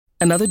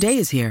Another day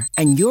is here,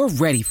 and you're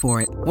ready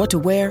for it. What to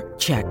wear?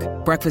 Check.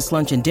 Breakfast,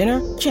 lunch, and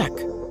dinner? Check.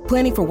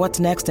 Planning for what's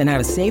next and how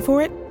to save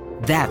for it?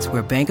 That's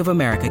where Bank of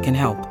America can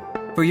help.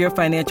 For your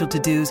financial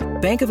to-dos,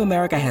 Bank of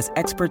America has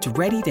experts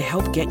ready to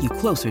help get you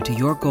closer to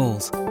your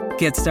goals.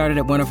 Get started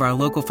at one of our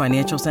local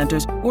financial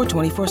centers or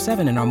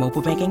 24/7 in our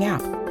mobile banking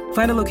app.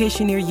 Find a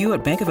location near you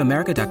at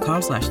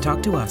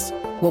bankofamerica.com/talktous.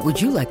 What would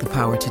you like the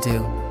power to do?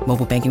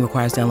 Mobile banking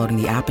requires downloading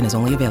the app and is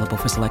only available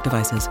for select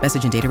devices.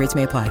 Message and data rates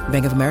may apply.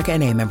 Bank of America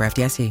N.A., member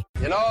FDIC.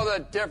 You know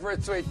the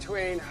difference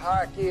between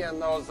hockey and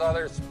those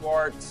other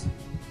sports?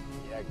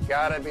 You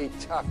gotta be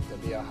tough to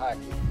be a hockey.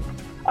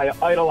 I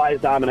idolize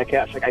Dominik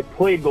Hasek. I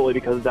played goalie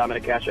because of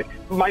Dominik Hasek.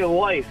 My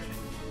life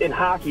in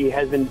hockey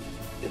has been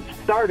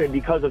started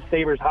because of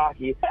Sabres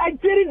hockey. I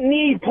didn't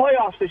need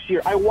playoffs this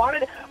year. I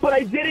wanted it, but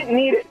I didn't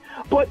need it.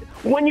 But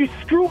when you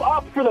screw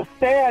up for the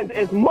fans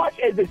as much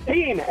as this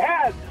team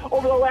has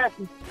over the last,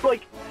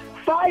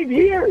 5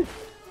 years,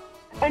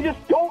 and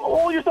just don't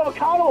hold yourself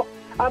accountable,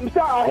 I'm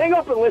sorry. I'll hang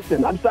up and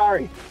listen. I'm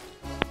sorry.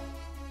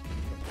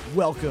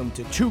 Welcome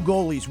to Two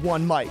Goalies,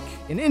 One Mic,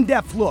 an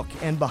in-depth look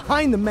and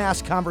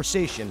behind-the-mask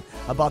conversation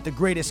about the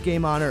greatest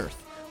game on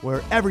earth,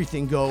 where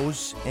everything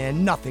goes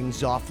and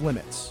nothing's off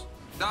limits.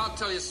 Now I'll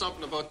tell you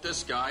something about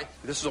this guy.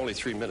 This is only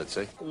 3 minutes,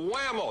 eh?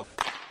 Whammo!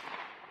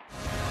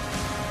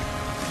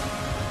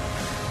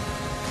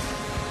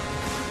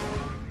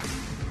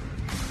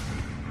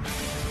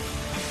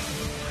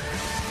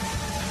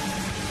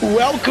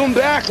 Welcome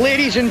back,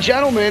 ladies and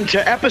gentlemen,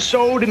 to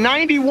episode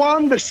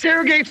 91, the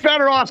Sergei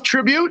Fedorov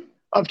tribute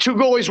of Two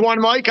Goalies,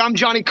 One Mic. I'm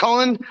Johnny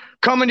Cullen,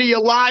 coming to you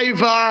live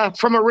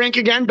from a rink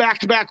again,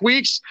 back-to-back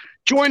weeks,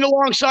 joined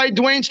alongside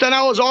Dwayne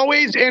Stenell as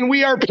always, and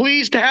we are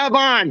pleased to have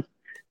on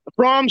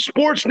from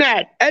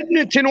Sportsnet,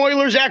 Edmonton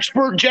Oilers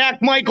expert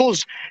Jack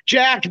Michaels.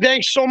 Jack,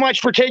 thanks so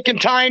much for taking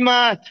time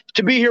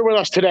to be here with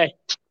us today.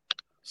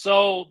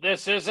 So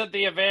this isn't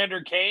the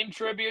Evander Kane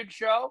tribute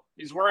show?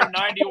 He's wearing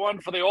 91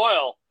 for the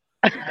Oil.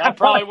 That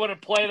probably wouldn't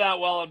play that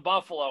well in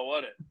Buffalo,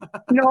 would it?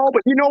 No,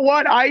 but you know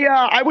what?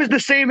 I was the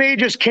same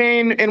age as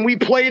Kane, and we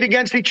played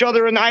against each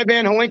other in the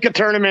Ivan Holinka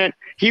tournament.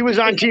 He was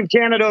on Team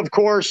Canada, of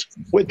course,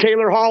 with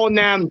Taylor Hall and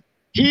them.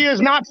 He is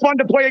not fun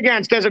to play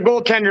against as a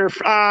goaltender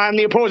on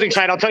the opposing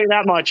side. I'll tell you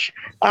that much.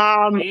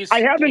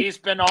 He's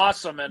been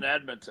awesome in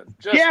Edmonton.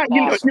 You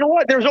know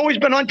what? There's always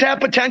been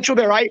untapped potential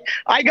there. I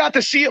got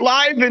to see it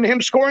live and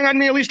him scoring on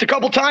me at least a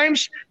couple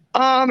times.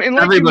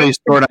 Everybody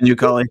scored on you,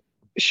 Cully.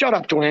 Shut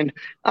up, Dwayne.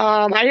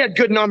 I had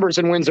good numbers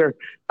in Windsor.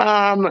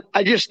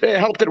 I just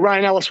helped that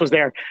Ryan Ellis was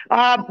there.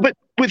 But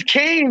with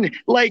Kane,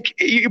 like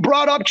you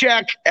brought up,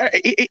 Jack,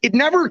 it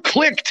never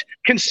clicked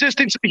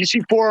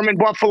consistency for him in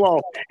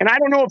Buffalo. And I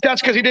don't know if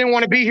that's because he didn't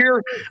want to be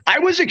here. I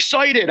was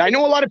excited. I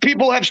know a lot of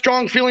people have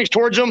strong feelings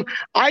towards him.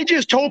 I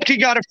just hoped he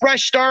got a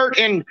fresh start,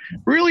 and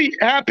really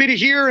happy to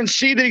hear and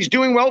see that he's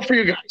doing well for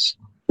you guys.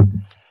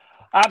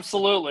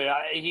 Absolutely.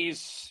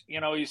 He's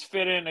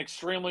fit in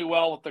extremely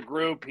well with the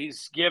group.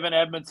 He's given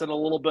Edmonton a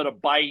little bit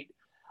of bite,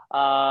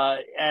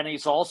 and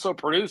he's also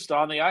produced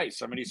on the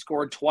ice. I mean, he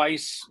scored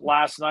twice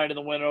last night in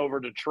the win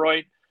over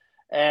Detroit,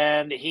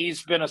 and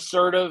he's been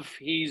assertive.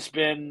 He's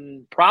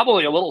been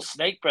probably a little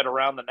snake bit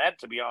around the net,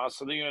 to be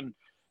honest with you, and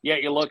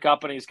yet you look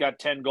up and he's got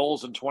 10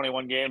 goals in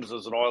 21 games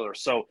as an Oiler.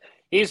 So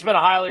he's been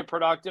highly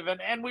productive,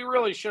 and we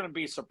really shouldn't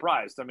be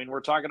surprised. I mean,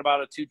 we're talking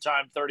about a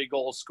two-time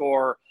 30-goal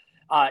scorer.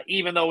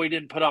 Even though he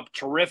didn't put up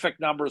terrific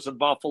numbers in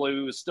Buffalo, he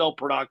was still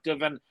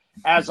productive. And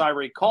as I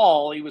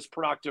recall, he was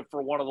productive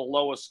for one of the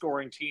lowest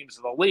scoring teams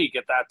in the league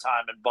at that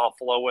time in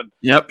Buffalo. And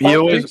yep, he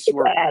always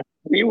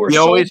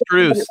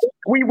produced.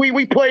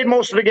 We played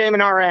most of the game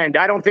in our end.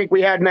 I don't think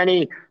we had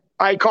many.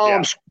 I call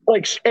them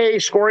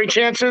scoring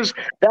chances.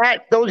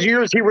 Those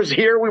years he was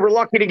here, we were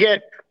lucky to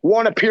get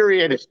one a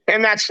period,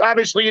 and that's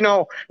obviously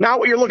not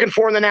what you're looking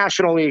for in the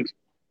National League.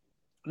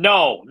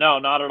 No,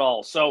 not at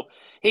all. So.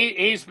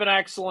 He's been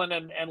excellent,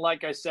 and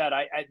like I said,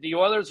 the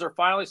Oilers are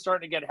finally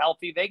starting to get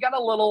healthy. They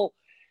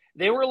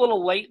were a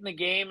little late in the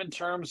game in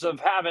terms of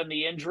having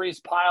the injuries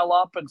pile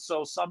up, and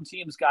so some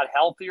teams got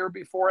healthier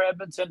before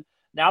Edmonton.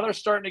 Now they're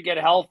starting to get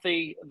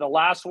healthy. The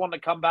last one to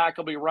come back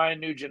will be Ryan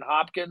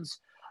Nugent-Hopkins,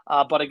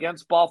 but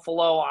against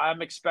Buffalo,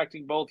 I'm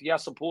expecting both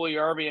Jesse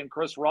Puljujärvi and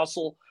Chris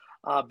Russell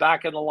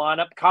back in the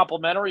lineup.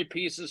 Complementary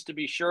pieces to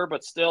be sure,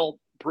 but still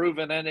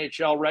proven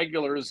NHL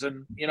regulars.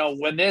 And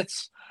when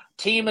this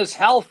team is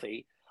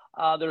healthy,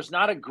 there's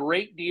not a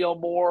great deal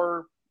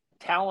more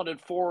talented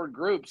forward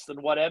groups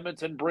than what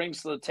Edmonton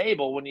brings to the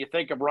table when you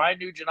think of Ryan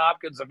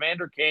Nugent-Hopkins,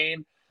 Evander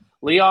Kane,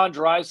 Leon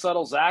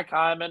Draisaitl, Zach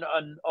Hyman,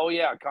 and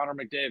Connor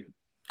McDavid.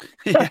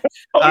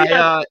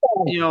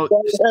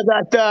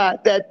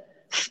 That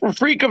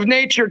freak of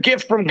nature,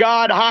 gift from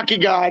God, hockey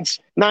gods,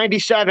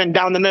 97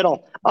 down the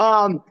middle.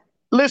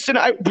 Listen,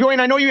 Dwayne,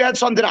 I know you had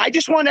something. I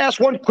just want to ask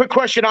one quick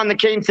question on the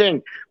Kane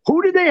thing.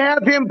 Who did they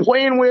have him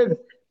playing with?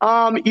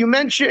 You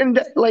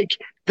mentioned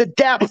the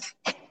depth.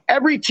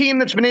 Every team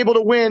that's been able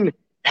to win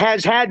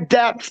has had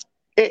depth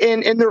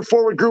in their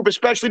forward group,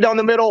 especially down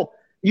the middle.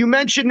 You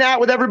mentioned that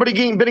with everybody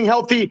getting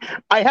healthy.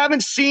 I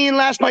haven't seen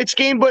last night's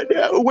game, but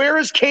where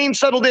is Kane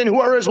settled in? Who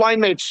are his line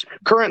mates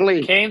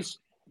currently?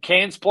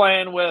 Kane's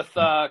playing with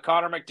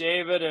Connor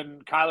McDavid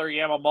and Kyler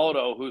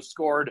Yamamoto, who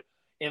scored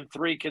in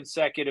 3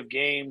 consecutive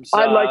games.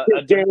 I like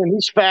this game.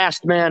 He's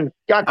fast, man.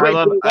 Got great.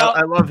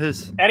 I love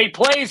his. And he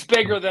plays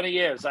bigger than he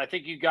is. I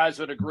think you guys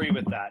would agree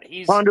with that.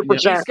 He's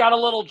 100%. He's got a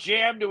little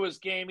jam to his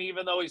game,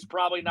 even though he's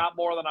probably not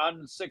more than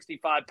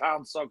 165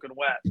 pounds soaking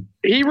wet.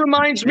 He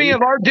reminds me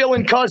of our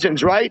Dylan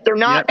Cousins, right? They're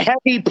not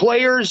heavy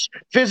players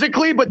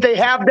physically, but they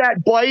have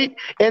that bite,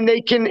 and they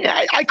can,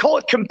 I call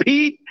it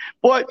compete,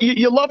 but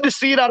you love to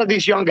see it out of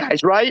these young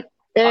guys, right?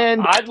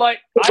 And I'd like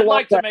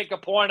to make a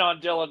point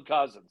on Dylan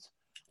Cousins.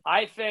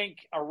 I think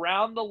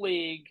around the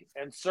league,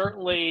 and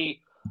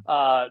certainly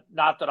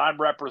not that I'm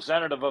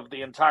representative of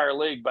the entire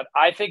league, but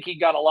I think he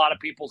got a lot of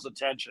people's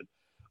attention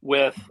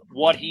with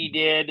what he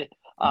did,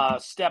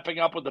 stepping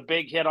up with a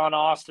big hit on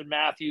Austin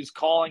Matthews,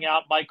 calling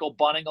out Michael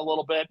Bunting a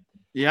little bit.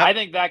 Yeah, I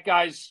think that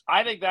guy's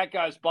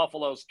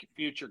Buffalo's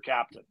future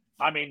captain.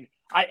 I mean,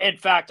 in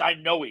fact, I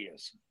know he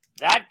is.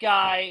 That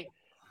guy,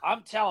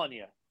 I'm telling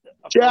you,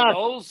 for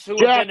those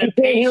who have been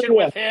impatient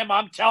with him,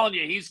 I'm telling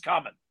you, he's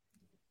coming.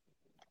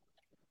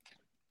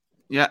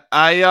 Yeah,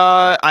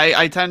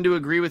 I tend to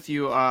agree with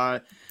you. I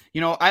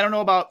don't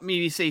know about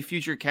maybe say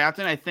future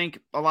captain. I think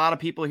a lot of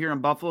people here in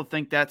Buffalo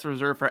think that's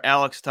reserved for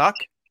Alex Tuch.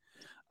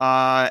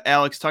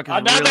 Alex Tuch is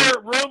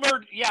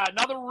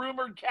another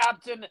rumored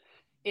captain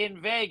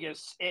in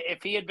Vegas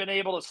if he had been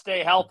able to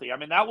stay healthy. I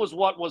mean, that was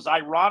what was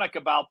ironic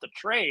about the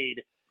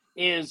trade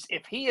is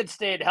if he had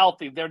stayed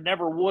healthy, there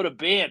never would have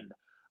been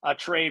a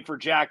trade for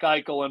Jack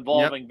Eichel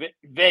involving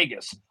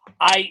Vegas.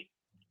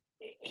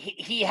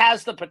 He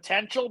has the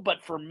potential,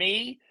 but for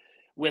me,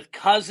 with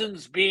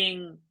Cousins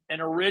being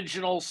an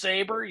original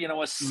Sabre,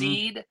 a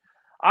seed,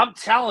 I'm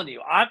telling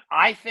you,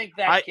 I think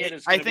that kid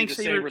is going to be the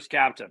Sabres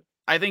captain.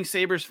 I think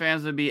Sabres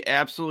fans would be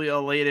absolutely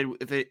elated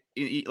if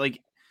it,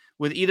 like,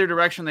 with either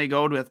direction they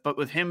go with, but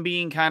with him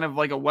being kind of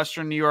like a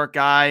Western New York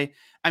guy,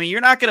 I mean,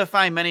 you're not going to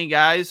find many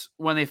guys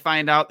when they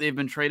find out they've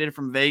been traded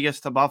from Vegas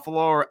to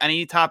Buffalo or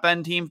any top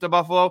end team to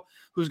Buffalo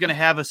who's going to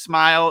have a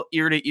smile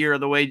ear to ear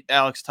the way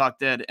Alex Tuch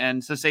did.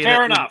 And to say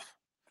fair enough.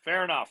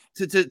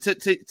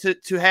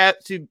 To have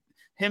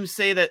him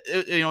say that,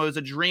 it was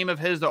a dream of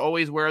his to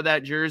always wear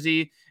that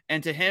jersey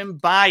and to him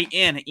buy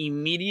in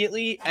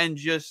immediately and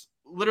just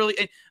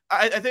literally,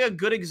 I think a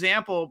good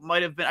example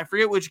might have been, I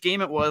forget which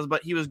game it was,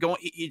 but he was going,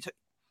 it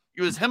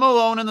was him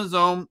alone in the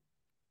zone.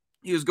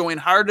 He was going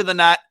hard to the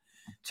net,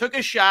 took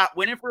a shot,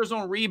 went in for his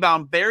own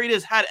rebound, buried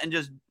his head and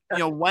just,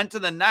 went to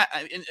the net.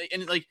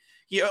 And like,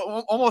 he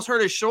almost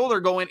hurt his shoulder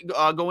going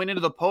into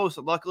the post.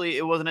 Luckily,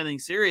 it wasn't anything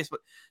serious, but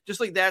just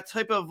like that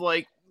type of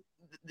like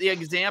the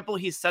example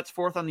he sets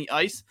forth on the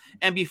ice.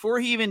 And before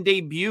he even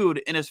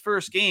debuted in his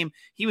first game,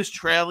 he was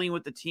traveling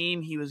with the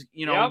team. He was,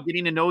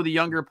 getting to know the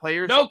younger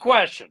players. No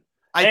question.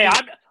 I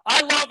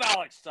love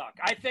Alex Tuch.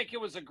 I think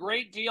it was a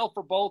great deal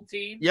for both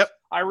teams. Yep.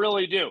 I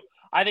really do.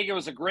 I think it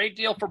was a great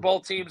deal for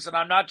both teams, and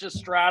I'm not just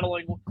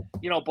straddling,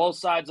 both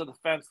sides of the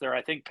fence there.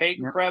 I think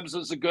Peyton Krebs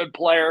is a good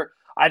player.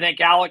 I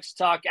think Alex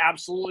Tuch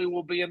absolutely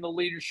will be in the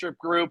leadership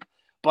group.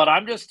 But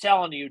I'm just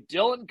telling you,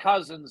 Dylan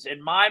Cousins,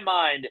 in my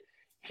mind,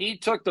 he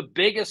took the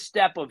biggest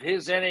step of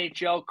his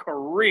NHL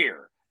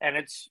career, and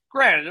it's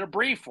granted a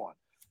brief one.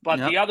 But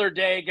the other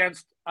day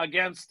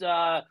against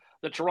the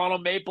Toronto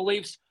Maple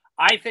Leafs,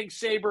 I think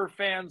Sabre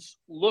fans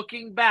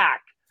looking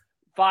back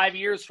 5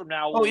 years from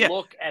now will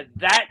look at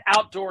that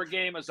outdoor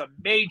game as a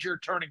major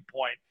turning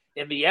point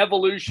in the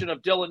evolution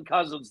of Dylan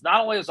Cousins, not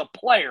only as a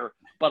player,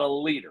 but a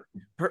leader.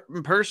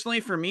 Personally,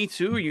 for me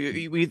too,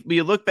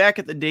 we look back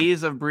at the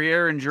days of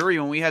Briere and Drury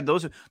when we had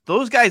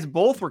those guys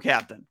both were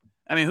captain.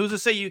 I mean, who's to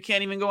say you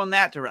can't even go in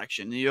that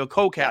direction?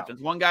 Co-captains.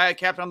 Yeah. One guy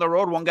captain on the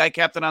road, one guy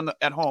captain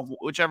at home,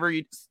 whichever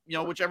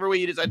way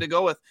you decide to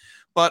go with.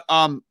 But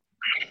and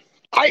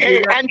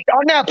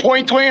on that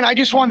point, Dwayne, I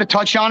just wanted to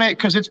touch on it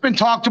because it's been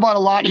talked about a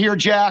lot here,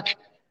 Jack.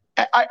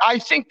 I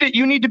think that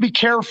you need to be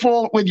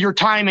careful with your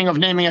timing of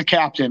naming a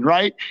captain,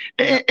 right?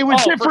 It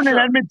was different in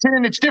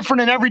Edmonton. It's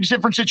different in every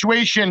different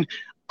situation.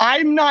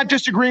 I'm not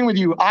disagreeing with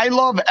you. I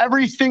love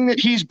everything that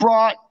he's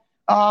brought,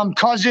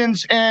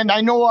 Cousins, and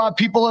I know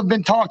people have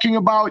been talking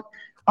about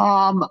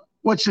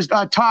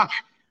talk.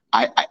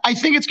 I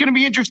think it's going to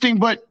be interesting,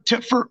 but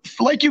for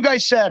like you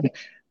guys said,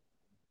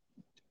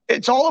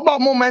 it's all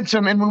about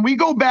momentum. And when we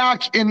go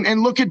back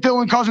and look at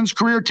Dylan Cousins'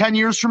 career 10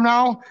 years from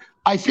now,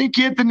 I think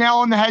you hit the nail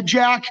on the head,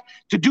 Jack.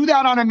 To do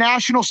that on a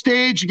national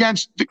stage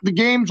against the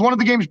game's one of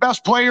the game's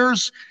best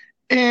players,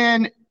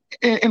 and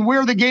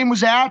where the game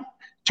was at,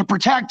 to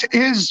protect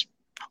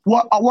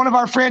one of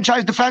our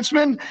franchise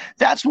defensemen,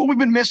 that's what we've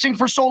been missing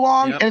for so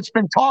long. Yep. And it's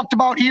been talked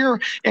about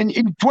here. And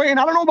Dwayne,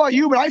 I don't know about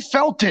you, but I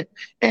felt it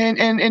and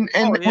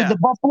with the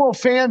Buffalo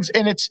fans,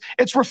 and it's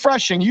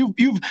refreshing.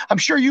 I'm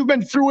sure you've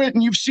been through it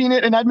and you've seen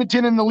it in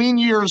Edmonton in the lean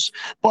years,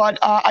 but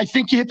I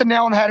think you hit the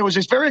nail on the head. It was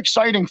just very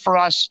exciting for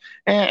us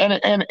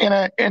and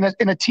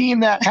in a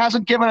team that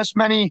hasn't given us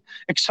many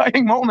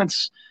exciting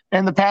moments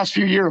in the past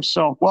few years.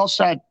 So well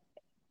said.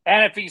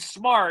 And if he's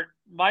smart,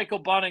 Michael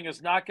Bunting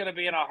is not going to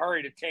be in a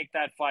hurry to take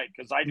that fight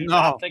because I do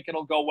not think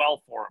it'll go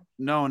well for him.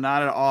 No,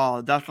 not at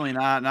all. Definitely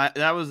not. And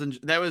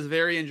that was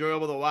very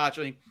enjoyable to watch.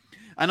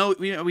 I know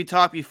we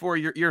talked before.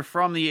 You're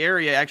from the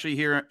area, actually,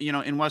 here,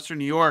 in Western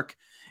New York,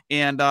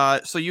 and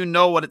so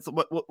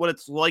what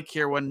it's like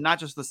here when not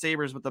just the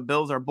Sabres but the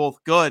Bills are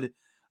both good.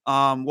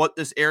 What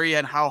this area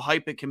and how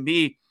hype it can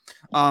be.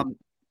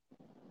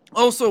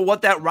 Also,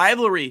 what that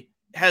rivalry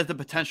has the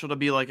potential to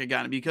be like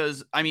again,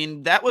 because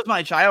that was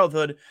my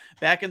childhood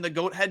back in the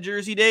goat head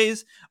jersey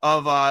days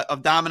of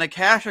Dominik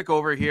Hasek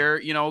over here,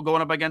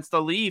 going up against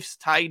the Leafs,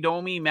 Ty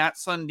Domi, Matt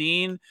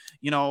Sundin,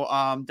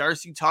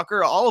 Darcy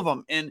Tucker, all of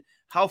them, and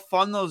how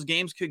fun those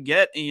games could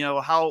get.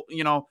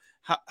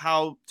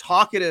 How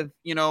talkative,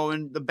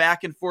 and the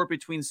back and forth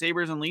between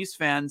Sabres and Leafs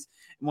fans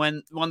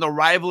when the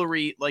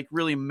rivalry like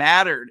really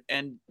mattered,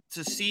 and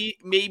to see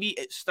maybe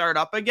it start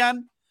up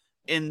again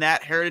in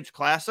that Heritage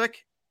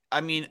Classic.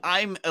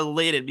 I'm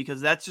elated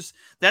because that's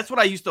what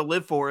I used to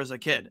live for as a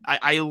kid.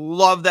 I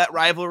love that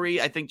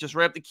rivalry. I think just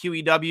right up the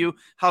QEW,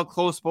 how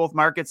close both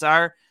markets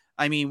are.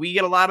 We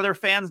get a lot of their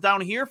fans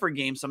down here for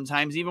games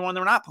sometimes, even when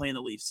they're not playing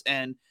the Leafs.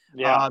 And,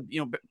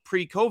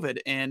 pre-COVID.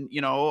 And,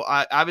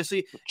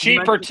 obviously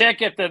cheaper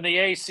ticket than the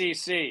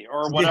ACC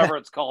or whatever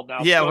it's called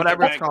now. Yeah,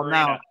 whatever it's called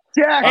now.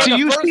 Yeah, do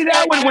you see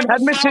that when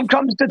Edmonton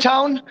comes to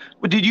town?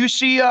 Did you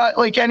see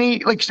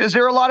is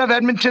there a lot of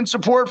Edmonton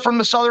support from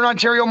the Southern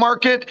Ontario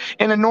market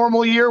in a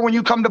normal year when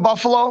you come to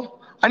Buffalo?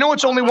 I know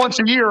it's only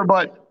once a year,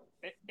 but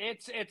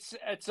it's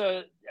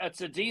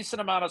a decent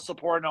amount of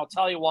support, and I'll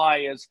tell you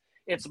why.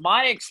 It's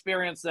my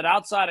experience that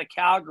outside of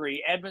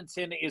Calgary,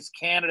 Edmonton is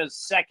Canada's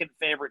second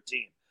favorite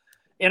team.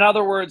 In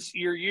other words,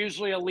 you're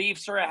usually a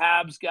Leafs or a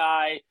Habs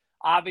guy.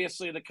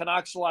 Obviously, the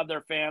Canucks will have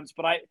their fans,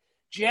 but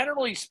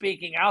generally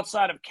speaking,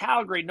 outside of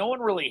Calgary, no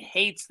one really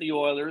hates the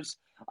Oilers.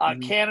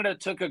 Canada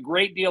took a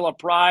great deal of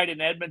pride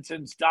in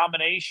Edmonton's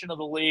domination of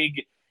the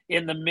league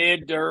in the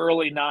mid to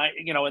early in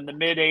the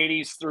mid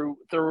 80s through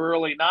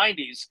early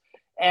 90s.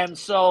 And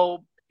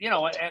so,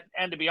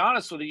 and to be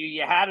honest with you,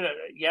 you had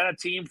a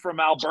team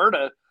from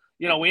Alberta,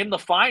 in the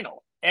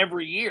final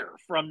every year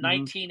from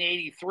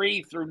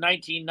 1983 through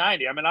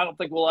 1990. I don't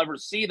think we'll ever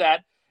see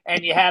that.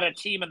 And you had a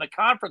team in the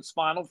conference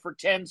final for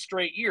 10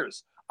 straight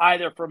years,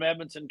 either from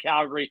Edmonton,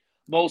 Calgary,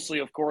 mostly,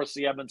 of course,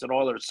 the Edmonton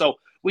Oilers. So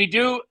we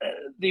do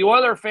the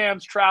Oiler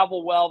fans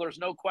travel well. There's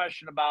no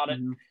question about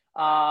it.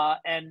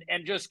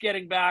 And just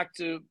getting back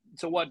to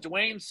what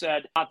Dwayne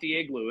said about the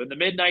Igloo. In the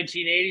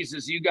mid-1980s,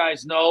 as you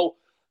guys know,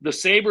 the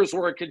Sabres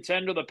were a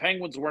contender. The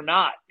Penguins were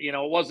not. It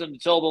wasn't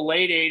until the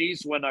late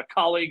 80s when a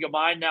colleague of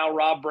mine, now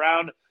Rob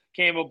Brown,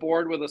 came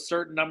aboard with a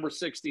certain number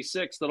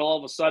 66 that all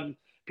of a sudden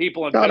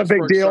people in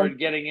Pittsburgh started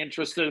getting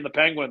interested in the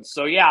Penguins.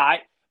 So, yeah,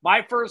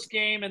 my first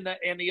game in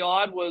the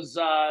odd was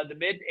the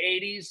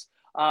mid-'80s,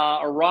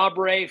 a Rob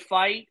Ray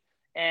fight,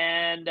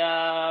 and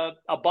a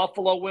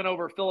Buffalo win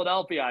over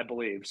Philadelphia, I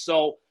believe.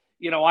 So,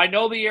 I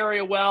know the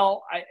area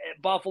well.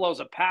 Buffalo's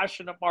a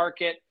passionate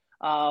market.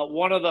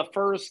 One of the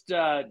first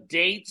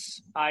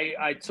dates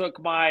I took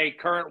my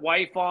current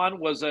wife on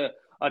was a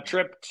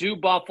trip to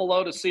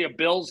Buffalo to see a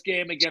Bills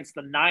game against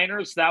the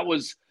Niners. That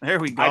was, there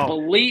we go.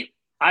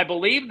 I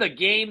believe the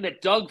game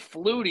that Doug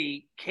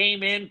Flutie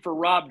came in for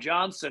Rob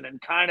Johnson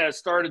and kind of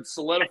started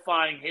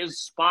solidifying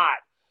his spot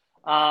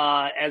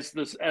as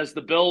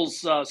the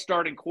Bills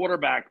starting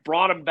quarterback,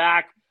 brought him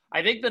back.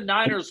 I think the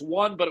Niners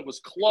won, but it was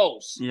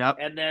close. Yep.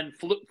 And then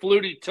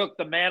Flutie took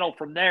the mantle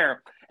from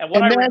there. And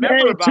I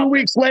remember about 2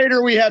 weeks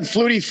later, we had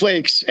Flutie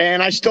Flakes,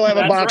 and I still have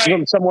a box of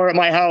them somewhere at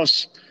my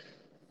house.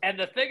 And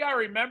the thing I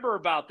remember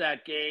about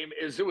that game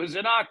is it was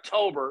in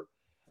October.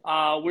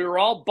 We were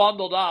all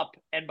bundled up,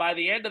 and by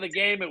the end of the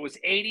game, it was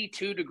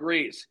 82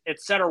 degrees.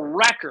 It set a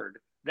record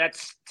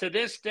that's to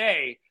this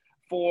day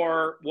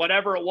for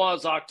whatever it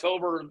was,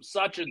 October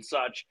such and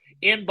such,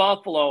 in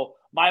Buffalo.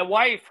 My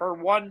wife, her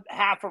one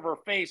half of her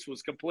face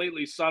was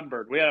completely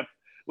sunburned. We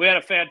had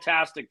a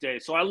fantastic day.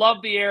 So I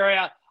love the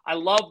area. I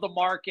love the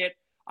market.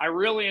 I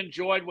really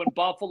enjoyed when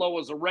Buffalo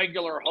was a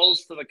regular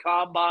host to the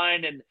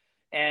Combine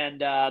and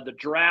the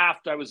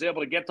draft. I was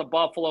able to get to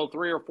Buffalo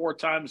 3 or 4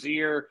 times a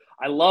year.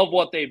 I love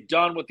what they've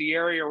done with the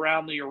area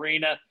around the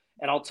arena.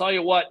 And I'll tell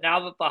you what,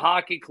 now that the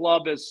hockey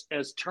club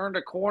has turned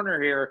a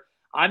corner here,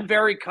 I'm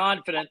very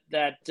confident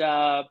that,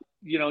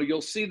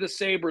 you'll see the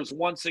Sabres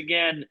once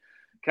again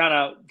kind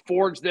of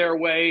forge their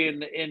way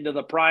into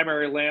the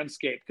primary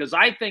landscape. Because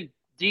I think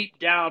deep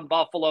down,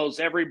 Buffalo's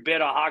every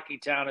bit a hockey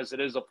town as it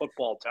is a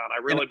football town.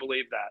 I really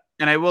believe that.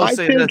 And I will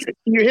say this.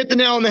 You hit the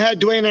nail on the head,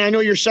 Dwayne, and I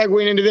know you're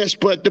segueing into this,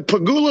 but the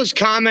Pegula's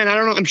comment, I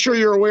don't know, I'm sure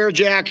you're aware,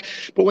 Jack,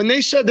 but when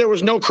they said there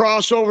was no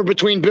crossover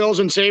between Bills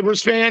and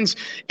Sabres fans,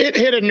 it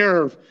hit a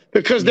nerve.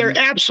 Because there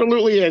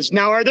absolutely is.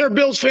 Now, are there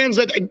Bills fans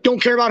that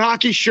don't care about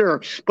hockey?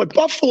 Sure. But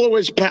Buffalo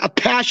is a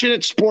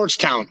passionate sports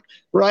town,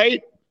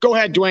 right? Go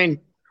ahead, Dwayne.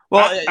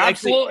 Well,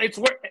 absolutely.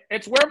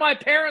 It's where my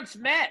parents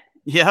met.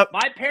 Yep.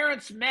 My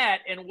parents met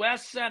in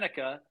West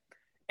Seneca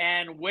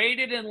and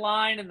waited in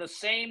line in the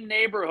same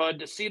neighborhood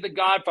to see The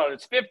Godfather.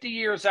 It's 50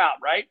 years out,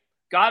 right?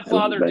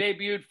 Godfather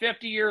debuted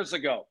 50 years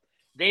ago.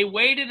 They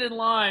waited in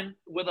line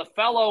with a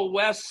fellow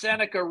West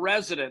Seneca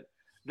resident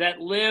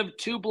that lived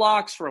 2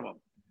 blocks from him.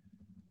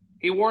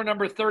 He wore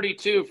number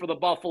 32 for the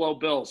Buffalo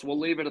Bills. We'll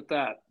leave it at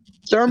that.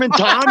 Thurman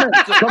Thomas,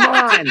 come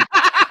on.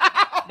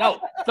 No,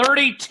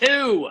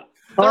 32.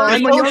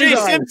 I'm a OJ young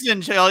guy.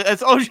 Simpson, Charlie.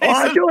 It's OJ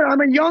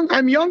Simpson.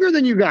 I'm younger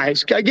than you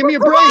guys. Give me a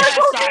break. Yes,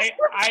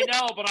 I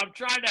know, but I'm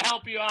trying to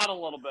help you out a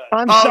little bit.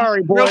 I'm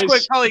sorry, boys. Real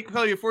quick,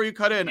 Kelly, before you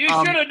cut in. You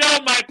should have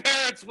known my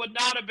parents would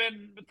not have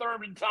been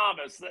Thurman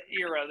Thomas, the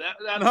era.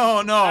 That's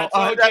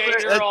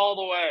OJ era all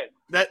the way.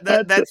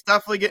 That's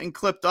definitely getting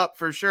clipped up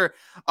for sure.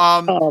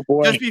 Oh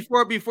boy! Just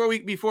before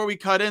we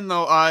cut in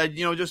though,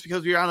 just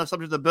because we're on the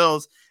subject of the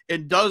Bills,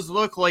 it does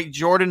look like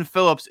Jordan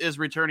Phillips is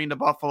returning to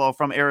Buffalo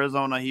from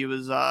Arizona. He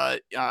was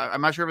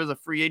I'm not sure if it was a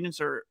free agent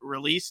or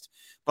released,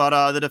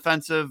 but the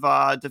defensive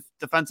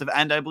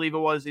end, I believe it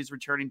was, he's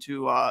returning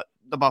to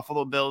the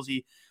Buffalo Bills.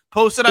 He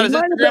posted on his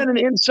Instagram. Might have been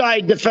an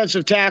inside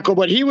defensive tackle,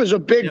 but he was a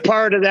big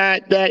part of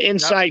that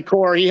inside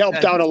core. He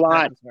helped out a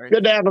lot.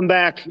 Good to have him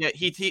back. Yeah,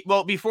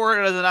 before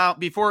it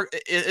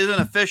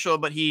isn't official,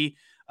 but he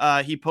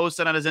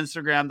posted on his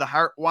Instagram, "The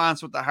heart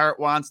wants what the heart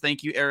wants.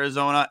 Thank you,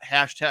 Arizona. #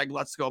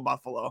 Let's go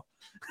Buffalo."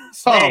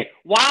 So, hey,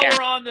 while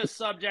we're on this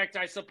subject,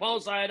 I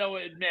suppose I had to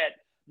admit,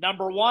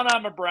 number one,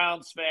 I'm a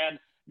Browns fan.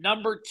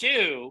 Number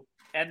two,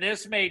 and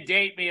this may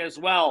date me as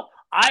well,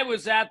 I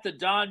was at the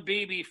Don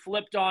Beebe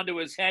flipped onto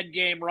his head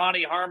game,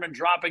 Ronnie Harmon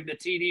dropping the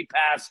TD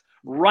pass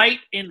right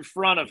in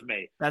front of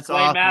me. That's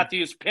Clay awesome.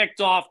 Matthews picked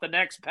off the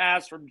next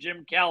pass from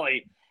Jim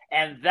Kelly.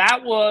 And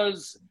that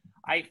was,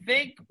 I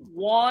think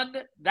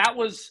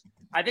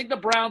the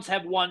Browns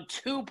have won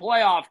 2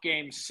 playoff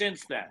games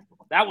since then.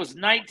 That was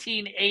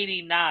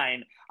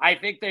 1989. I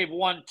think they've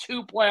won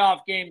 2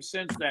 playoff games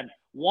since then.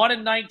 One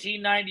in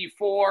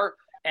 1994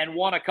 and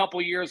one a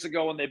couple years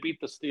ago when they beat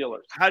the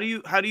Steelers. How do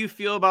you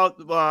feel about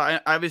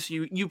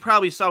obviously you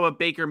probably saw what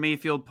Baker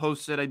Mayfield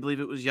posted, I believe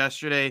it was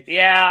yesterday.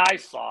 Yeah, I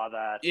saw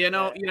that. You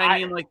know what I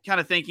mean, like kind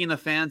of thanking the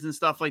fans and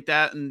stuff like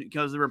that, and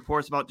because the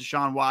reports about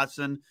Deshaun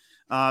Watson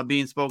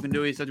being spoken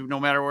to, he said,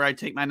 no matter where I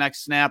take my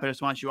next snap, I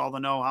just want you all to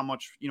know how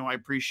much I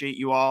appreciate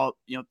you all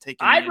taking.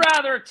 I'd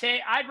rather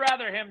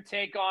him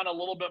take on a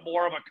little bit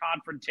more of a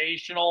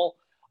confrontational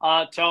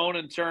tone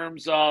in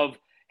terms of,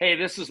 hey,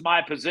 this is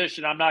my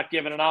position. I'm not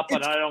giving it up,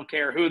 and I don't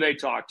care who they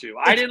talk to.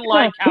 I didn't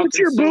like how put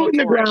your boot in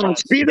the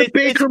ground. Be the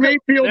Baker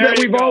Mayfield that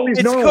we've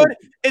always known.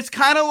 It's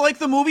kind of like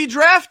the movie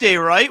Draft Day,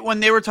 right?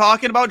 When they were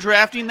talking about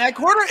drafting that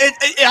quarter,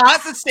 it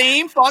has the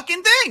same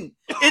fucking thing.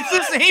 It's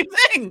the same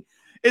thing.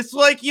 It's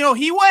like, he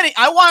went.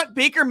 I want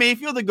Baker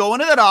Mayfield to go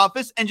into that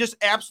office and just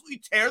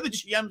absolutely tear the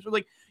GMs.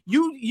 Like,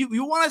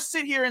 you want to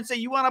sit here and say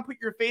you want to put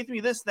your faith in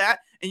me, this, that,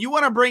 and you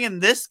want to bring in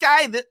this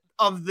guy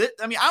of this.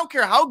 I mean, I don't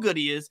care how good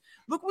he is.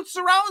 Look what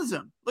surrounds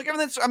him. Look,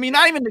 I mean,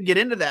 not even to get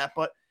into that,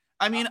 but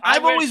I mean,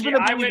 I've always been a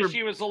believer. I wish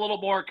he was a little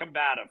more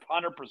combative,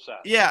 100%.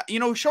 Yeah,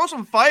 show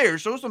some fire,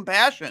 show some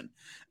passion.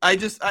 I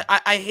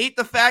hate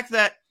the fact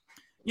that,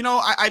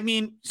 I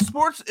mean,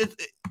 sports.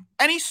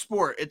 Any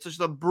sport, it's just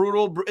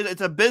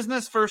it's a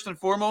business first and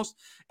foremost.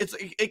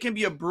 It can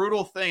be a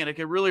brutal thing, and it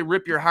can really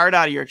rip your heart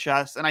out of your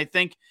chest. And I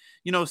think,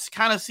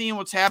 kind of seeing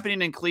what's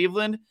happening in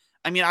Cleveland,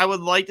 I mean, I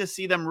would like to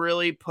see them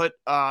really put,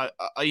 I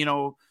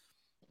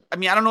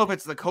mean, I don't know if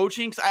it's the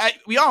coaching.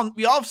 We all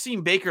have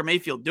seen Baker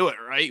Mayfield do it,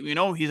 right?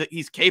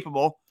 He's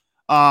capable.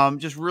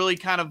 Just really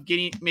kind of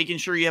making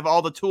sure you have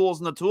all the tools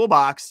in the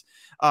toolbox.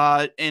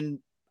 And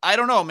I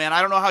don't know, man.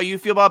 I don't know how you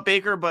feel about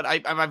Baker, but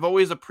I've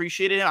always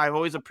appreciated him. I've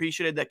always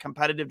appreciated that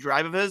competitive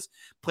drive of his.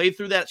 Played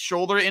through that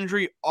shoulder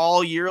injury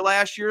all year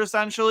last year,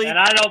 essentially. And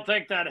I don't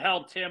think that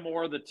helped him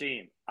or the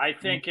team. I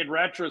think in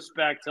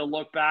retrospect, he'll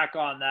look back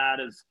on that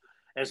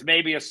as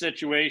maybe a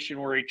situation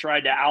where he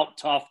tried to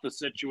out-tough the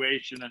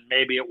situation, and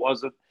maybe it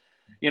wasn't,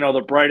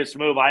 the brightest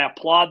move. I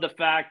applaud the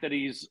fact that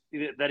he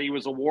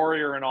was a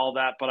warrior and all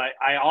that, but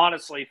I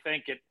honestly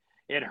think it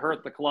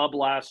hurt the club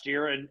last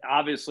year and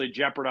obviously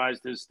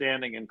jeopardized his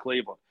standing in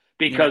Cleveland.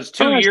 Because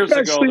 2 years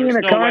ago, especially in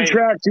a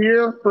contract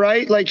year,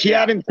 right? Like he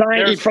hadn't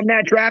signed from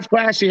that draft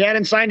class. He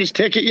hadn't signed his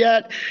ticket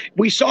yet.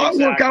 We saw it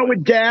work out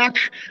with Dak.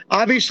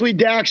 Obviously,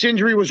 Dak's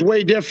injury was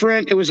way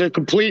different. It was a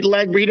complete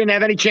leg. He didn't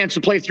have any chance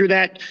to play through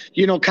that,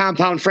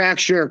 compound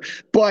fracture.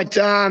 But,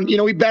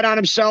 he bet on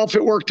himself.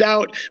 It worked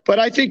out. But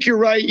I think you're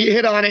right. You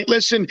hit on it.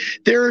 Listen,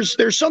 there's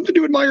something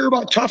to admire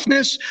about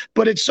toughness.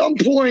 But at some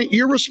point,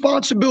 your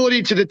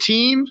responsibility to the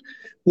team,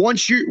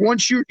 once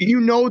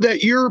you know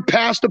that you're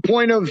past the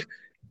point of,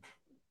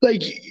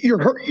 like you're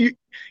hurting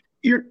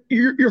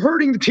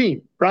the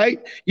team, right?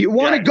 You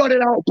want to gut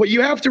it out, but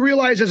you have to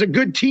realize as a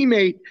good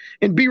teammate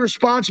and be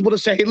responsible to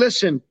say, hey,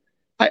 listen,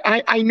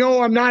 I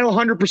know I'm not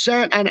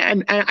 100%,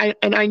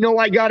 and I know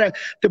I gotta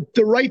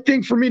the right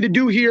thing for me to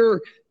do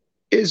here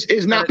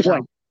is not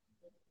play.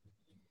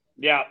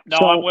 Yeah, no,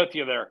 I'm with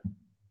you there.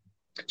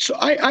 So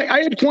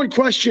I had one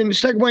question,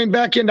 segueing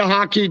back into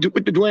hockey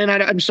with Dwayne.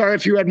 I'm sorry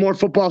if you had more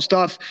football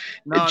stuff.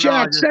 No,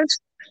 Jack,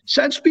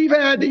 since we've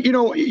had,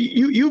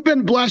 you've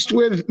been blessed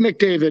with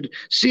McDavid,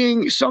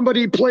 seeing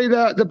somebody play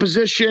the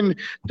position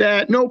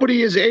that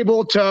nobody is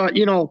able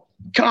to,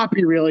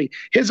 copy really.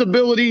 His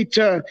ability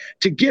to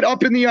get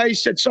up in the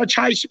ice at such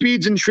high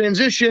speeds and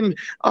transition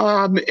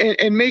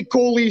and make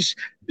goalies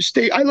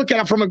stay. I look at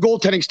it from a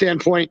goaltending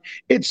standpoint.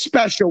 It's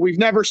special. We've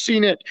never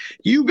seen it.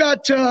 You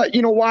got to,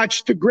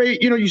 watch the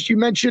great, you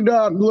mentioned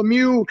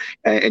Lemieux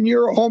in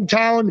your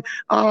hometown.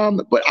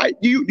 But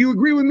do you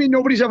agree with me?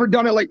 Nobody's ever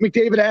done it like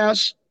McDavid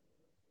has.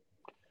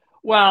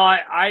 Well,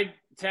 I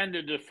tend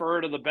to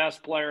defer to the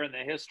best player in the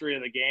history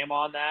of the game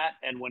on that.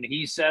 And when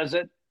he says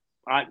it,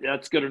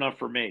 that's good enough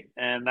for me.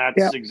 And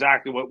that's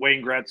exactly what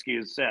Wayne Gretzky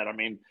has said. I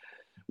mean,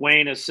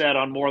 Wayne has said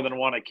on more than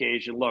one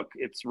occasion, look,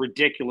 it's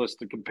ridiculous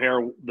to compare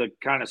the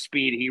kind of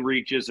speed he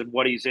reaches and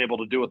what he's able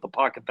to do with the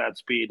puck at that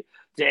speed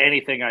to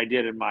anything I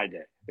did in my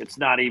day. It's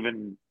not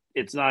even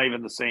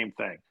the same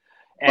thing.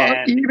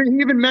 And he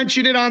even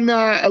mentioned it on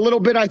a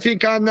little bit, I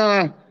think, on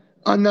the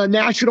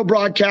national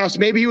broadcast.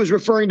 Maybe he was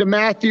referring to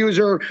Matthews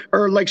or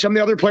like some of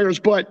the other players,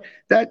 but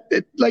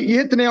like you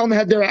hit the nail on the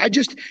head there.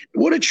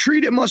 What a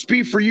treat it must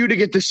be for you to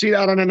get to see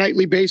that on a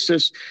nightly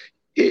basis.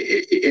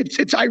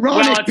 It's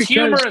ironic. Well, it's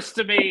humorous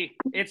to me.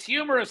 It's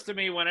humorous to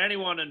me when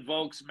anyone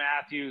invokes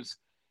Matthews,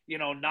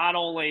 not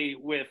only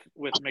with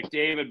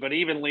McDavid, but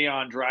even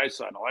Leon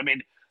Draisaitl. I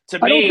mean,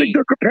 I don't think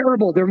they're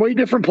comparable. They're way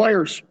different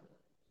players.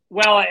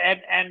 Well,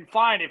 and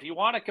fine, if you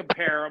want to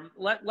compare them,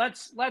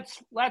 let's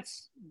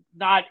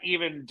not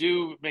even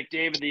do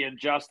McDavid the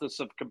injustice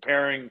of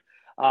comparing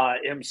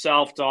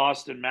himself to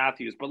Austin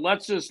Matthews, but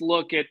let's just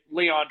look at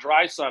Leon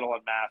Draisaitl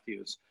and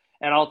Matthews.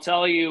 And I'll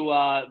tell you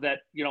that,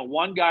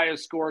 one guy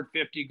has scored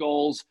 50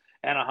 goals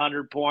and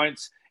 100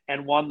 points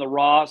and won the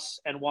Ross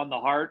and won the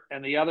Hart,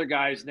 and the other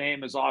guy's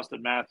name is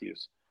Austin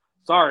Matthews.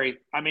 Sorry.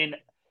 I mean,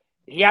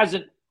 he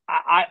hasn't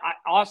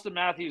 – Austin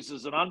Matthews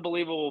is an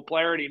unbelievable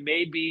player, and he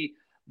may be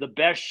the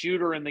best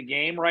shooter in the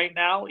game right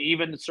now,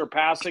 even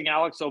surpassing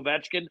Alex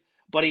Ovechkin,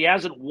 but he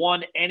hasn't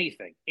won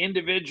anything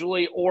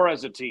individually or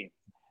as a team.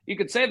 You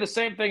could say the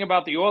same thing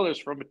about the Oilers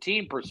from a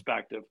team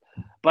perspective,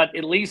 but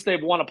at least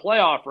they've won a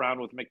playoff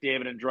round with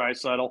McDavid and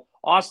Draisaitl.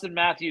 Austin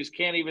Matthews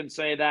can't even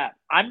say that.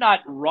 I'm not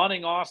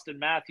running Austin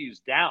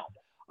Matthews down.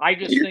 I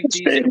just think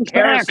these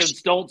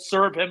comparisons don't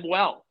serve him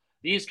well.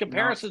 These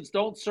comparisons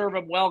don't serve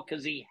him well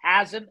because he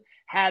hasn't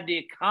had the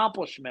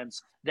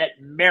accomplishments that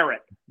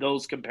merit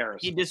those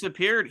comparisons. He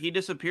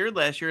disappeared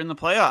last year in the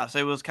playoffs.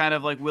 It was kind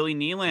of like Willie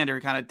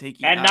Nylander kind of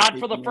taking, and not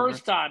for the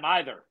first time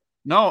either.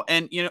 No,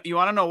 and you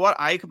want to know what?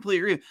 I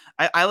completely agree.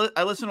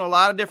 I listen to a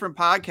lot of different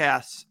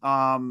podcasts,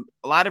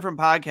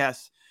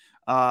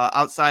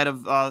 outside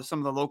of some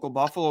of the local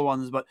Buffalo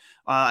ones, but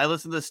I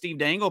listen to the Steve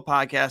Dangle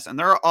podcast, and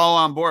they're all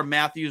on board.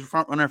 Matthews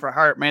front runner for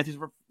Hart. Matthews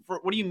for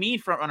what do you mean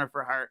front runner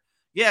for Hart?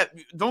 Yeah,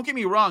 don't get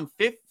me wrong.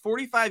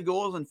 45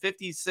 goals in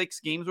 56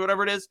 games,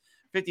 whatever it is.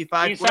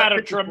 55. He's had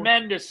a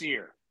tremendous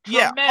year.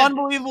 Yeah,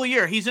 unbelievable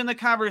year. He's in the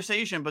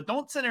conversation, but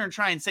don't sit there and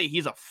try and say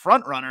he's a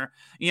front runner.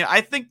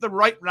 I think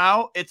right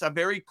now it's a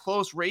very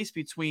close race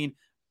between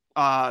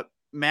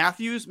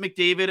Matthews,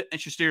 McDavid, and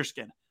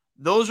Shesterkin.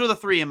 Those are the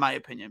three, in my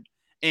opinion.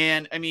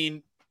 And I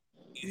mean,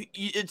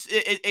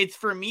 it's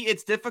for me,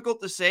 it's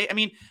difficult to say. I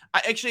mean,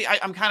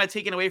 I'm kind of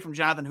taken away from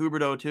Jonathan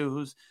Huberdeau too,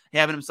 who's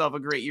having himself a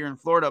great year in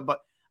Florida, but.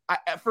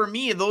 For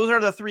me, those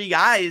are the three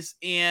guys,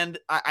 and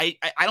I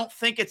don't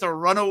think it's a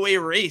runaway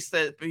race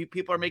that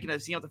people are making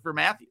it seem for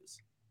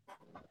Matthews.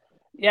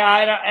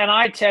 Yeah, and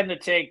I tend to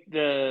take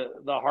the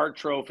Hart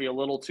Trophy a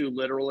little too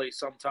literally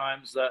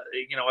sometimes.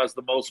 As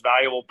the most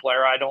valuable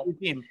player, I don't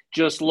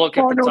just look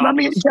at the top of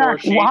the score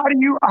sheet. Well,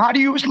 how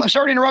do you?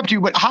 Sorry to interrupt you,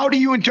 but how do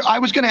you? I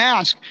was going to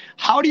ask,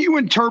 how do you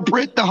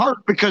interpret the Hart?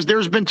 Because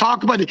there's been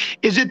talk about it.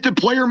 Is it the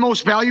player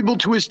most valuable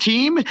to his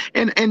team?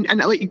 And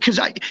because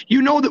that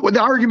the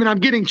argument I'm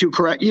getting to,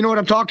 correct? You know what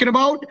I'm talking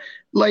about?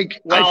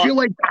 I feel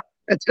like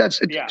that's.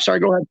 Yeah. Sorry,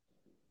 go ahead.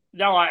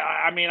 No,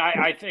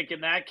 I think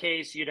in that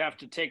case, you'd have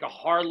to take a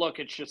hard look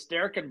at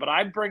Shesterkin, but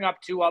I'd bring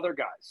up two other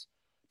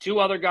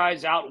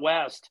guys out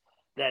west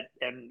that,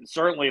 and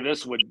certainly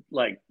this would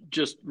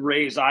just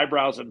raise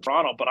eyebrows in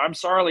Toronto, but I'm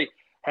sorry,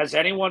 has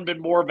anyone been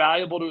more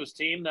valuable to his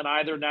team than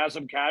either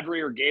Nazem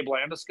Kadri or Gabe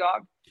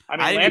Landeskog? I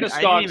mean,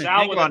 Landeskog's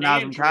out with an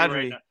knee injury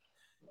right now.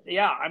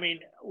 Yeah, I mean,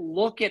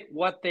 look at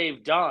what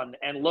they've done,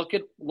 and look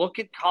at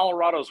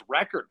Colorado's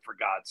record, for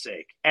God's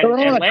sake. And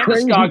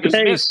Landeskog has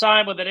missed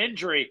time with an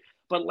injury.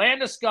 But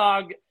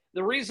Landeskog,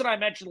 the reason I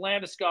mentioned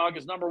Landeskog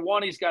is, number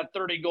one, he's got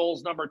 30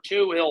 goals. Number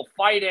two, he'll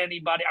fight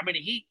anybody. I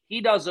mean, he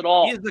does it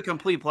all. He's the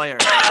complete player.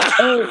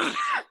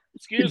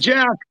 Excuse me.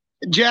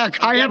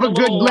 Jack, I have a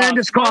good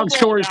Landeskog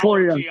story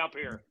for you. Up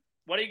here.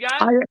 What do you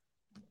got?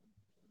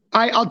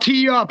 I'll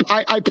tee you up.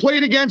 I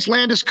played against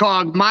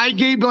Landeskog. My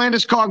Gabe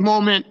Landeskog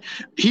moment,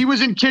 he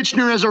was in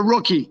Kitchener as a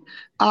rookie.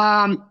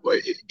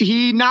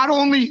 He not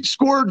only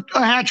scored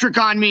a hat trick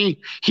on me,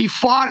 he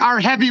fought our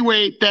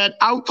heavyweight that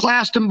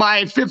outclassed him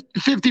by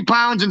 50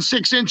 pounds and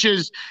 6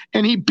 inches,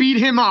 and he beat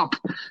him up.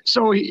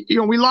 So we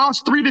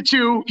lost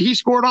 3-2. He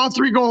scored all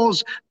 3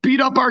 goals,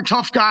 beat up our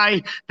tough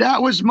guy.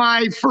 That was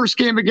my first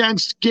game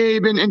against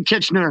Gabe in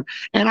Kitchener,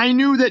 and I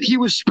knew that he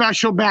was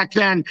special back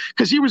then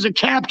because he was a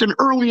captain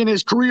early in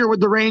his career with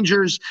the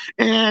Rangers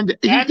and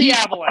the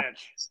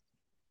Avalanche.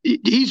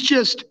 He's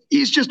just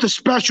a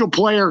special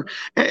player,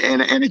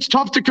 and it's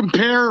tough to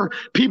compare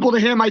people to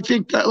him. I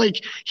think that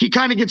he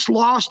kind of gets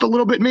lost a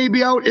little bit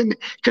maybe out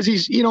because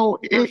he's in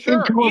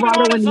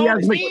Colorado and he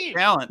has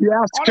talent.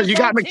 Yes, because you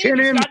got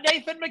McKinnon. He's got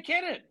Nathan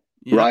McKinnon.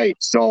 Yeah. Right.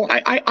 So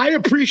I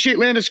appreciate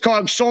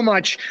Landeskog so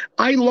much.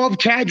 I love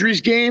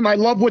Kadri's game. I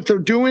love what they're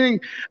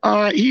doing.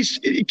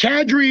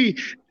 Kadri,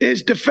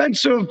 his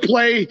defensive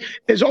play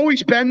has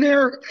always been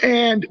there,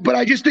 but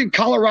I just think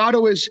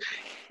Colorado is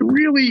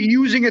really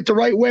using it the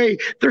right way.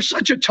 They're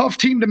such a tough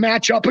team to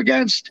match up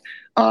against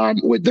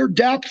with their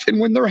depth and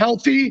when they're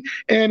healthy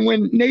and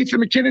when Nathan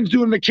McKinnon's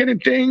doing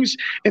McKinnon things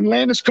and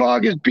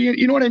Landeskog is being,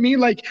 you know what I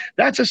mean?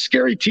 That's a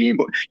scary team.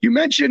 You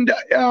mentioned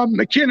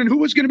McKinnon. Who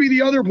was going to be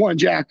the other one,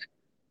 Jack?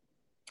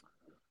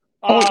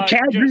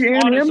 Kadri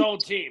and on him? His own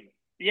team.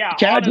 Yeah,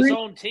 Kadri? on his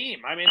own team.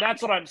 I mean,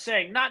 that's what I'm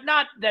saying. Not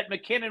that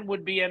McKinnon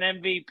would be an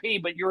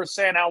MVP, but you were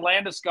saying how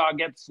Landeskog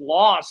gets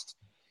lost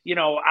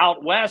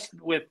out west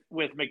with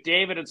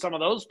McDavid and some of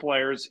those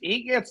players.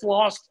 He gets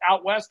lost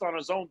out west on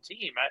his own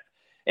team.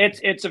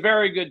 It's a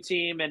very good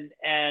team,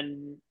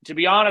 and to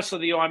be honest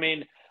with you, I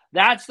mean,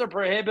 that's the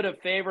prohibitive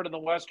favorite in the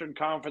Western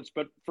Conference.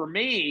 But for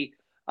me,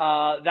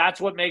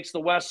 that's what makes the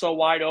West so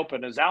wide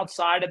open. Is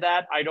outside of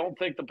that, I don't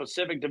think the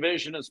Pacific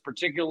Division is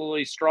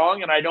particularly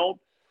strong, and I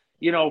don't,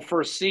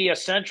 foresee a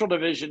Central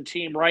Division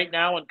team right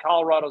now in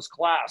Colorado's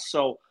class.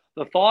 So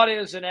the thought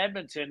is in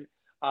Edmonton,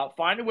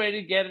 find a way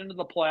to get into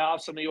the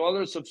playoffs, and the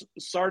Oilers have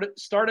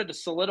started to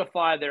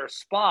solidify their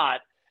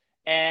spot,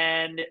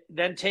 and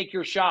then take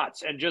your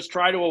shots and just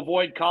try to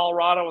avoid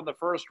Colorado in the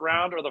first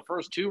round or the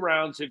first 2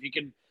 rounds if you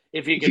can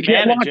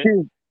manage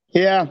it.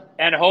 Yeah,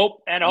 and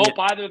hope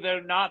either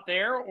they're not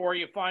there or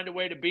you find a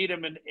way to beat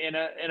them in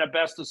a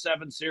best of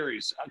 7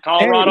 series.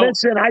 Colorado. Hey,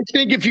 listen, I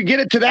think if you get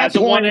it to that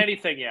hasn't point, won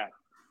anything yet.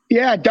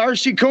 Yeah,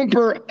 Darcy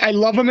Kuemper, I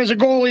love him as a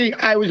goalie.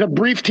 I was a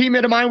brief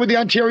teammate of mine with the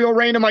Ontario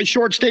Reign in my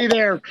short stay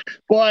there.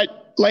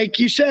 But like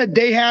you said,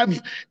 they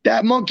have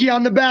that monkey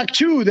on the back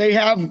too. They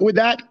have, with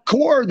that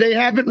core, they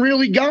haven't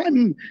really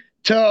gotten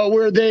to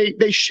where they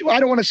I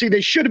don't want to say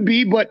they should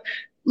be, but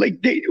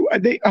they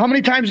how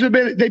many times have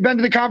they been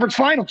to the conference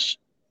finals?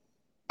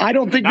 I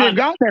don't think they've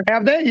got there,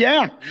 have they?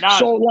 Yeah. None.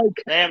 So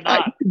they have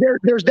not.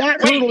 There's that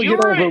hurdle to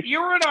get over.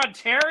 You were in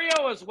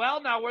Ontario as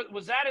well. Now,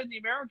 was that in the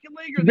American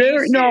League or the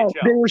ECHL? No,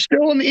 they were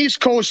still in the East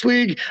Coast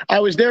League. I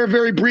was there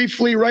very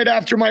briefly right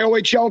after my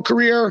OHL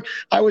career.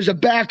 I was a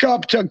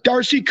backup to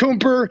Darcy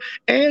Kuemper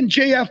and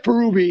JF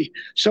Berube.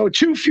 So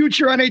 2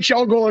 future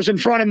NHL goalers in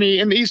front of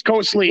me in the East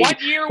Coast League.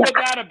 What year would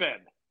that have been?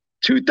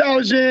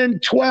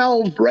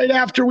 2012, right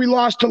after we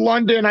lost to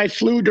London, I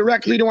flew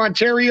directly to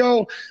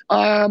Ontario.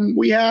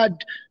 We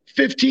had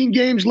 15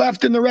 games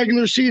left in the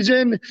regular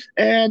season,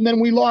 and then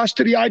we lost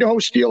to the Idaho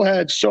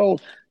Steelheads. So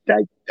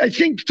I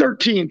think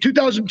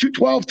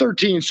 2012,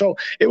 13. So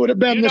it would have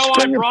been the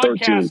spring of 13. I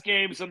broadcast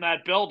games in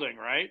that building,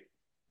 right?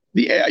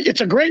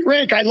 It's a great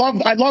rink. I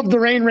love the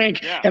Reign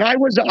rink, yeah. And I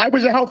was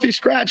a healthy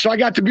scratch, so I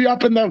got to be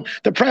up in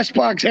the press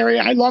box area.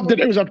 I loved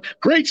it. It was a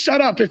great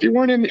setup. If you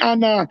weren't in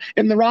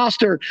the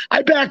roster,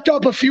 I backed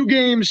up a few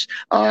games,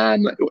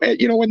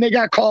 when they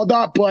got called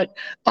up. But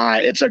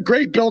it's a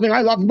great building.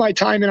 I loved my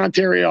time in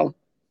Ontario.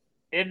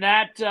 In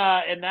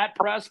that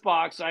press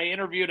box, I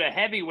interviewed a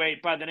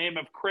heavyweight by the name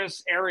of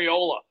Chris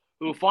Arreola,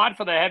 who fought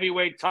for the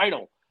heavyweight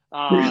title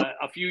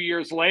a few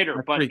years later.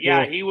 That's but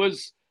yeah, cool.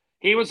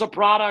 He was a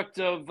product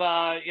of,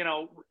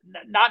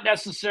 not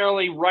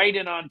necessarily right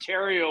in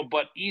Ontario,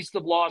 but east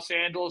of Los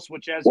Angeles,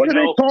 which, as what do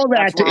they call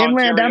that? The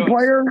Inland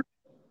Empire?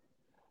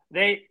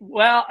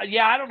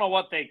 I don't know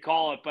what they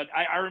call it, but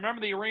I remember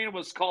the arena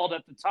was called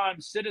at the time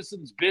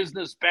Citizens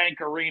Business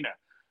Bank Arena.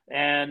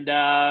 And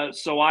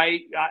so I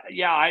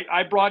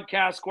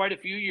broadcast quite a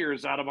few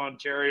years out of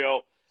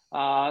Ontario.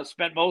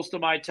 Spent most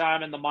of my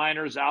time in the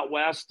minors out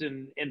west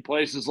in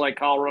places like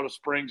Colorado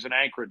Springs and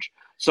Anchorage.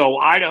 So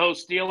Idaho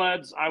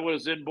Steelheads, I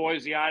was in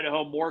Boise,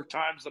 Idaho more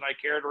times than I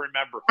care to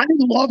remember. I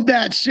love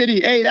that city.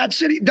 Hey, that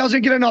city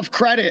doesn't get enough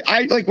credit.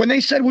 When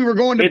they said we were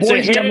going to Boise,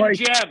 it's a hidden I'm like,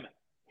 gem.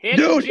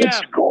 Dude, it's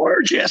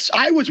gorgeous.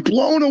 I was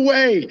blown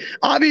away.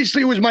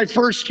 Obviously, it was my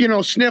first,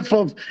 sniff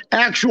of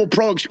actual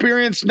pro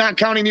experience, not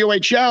counting the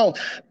OHL.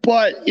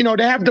 But,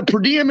 to have the per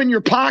diem in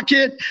your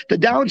pocket, the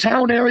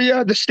downtown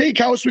area, the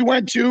steakhouse we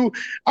went to,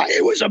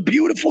 it was a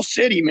beautiful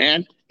city,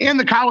 man. And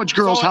the college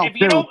girls helped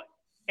too.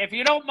 If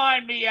you don't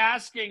mind me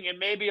asking, and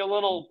maybe a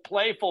little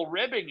playful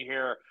ribbing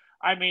here,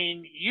 I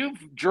mean,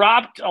 you've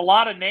dropped a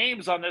lot of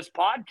names on this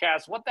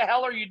podcast. What the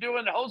hell are you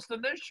doing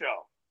hosting this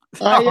show?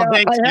 I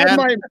had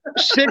my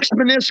 6th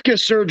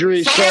meniscus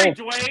surgery. Sorry,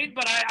 Dwayne,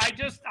 but I had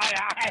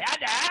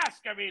to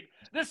ask. I mean,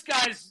 This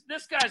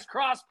guy's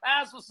crossed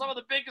paths with some of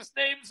the biggest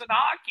names in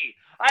hockey.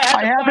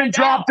 I haven't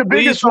dropped the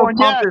biggest one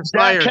yet.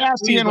 Zach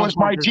Kassian was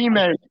my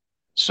teammate.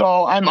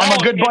 So I'm a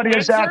good buddy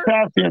of Zach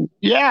Kassian.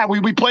 Yeah,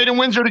 we played in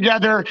Windsor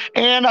together,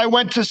 and I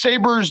went to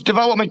Sabres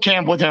development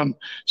camp with him.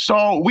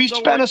 So we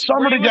spent a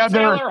summer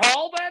together. Taylor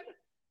Hall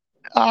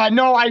then?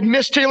 No, I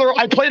missed Taylor.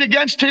 I played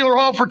against Taylor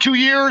Hall for 2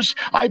 years.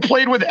 I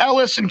played with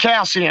Ellis and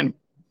Kassian.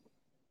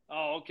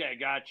 Oh, okay,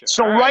 gotcha.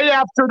 So right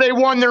after they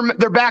won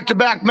their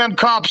back-to-back Mem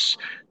Cups,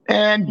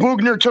 and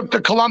Bugner took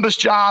the Columbus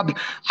job,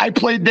 I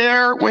played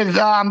there with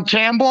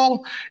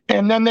Campbell,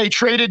 and then they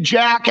traded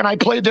Jack, and I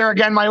played there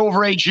again my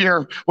overage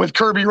year with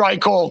Kirby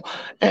Reichel.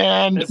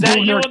 And is that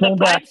Bugner you in came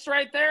the back. pipes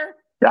right there?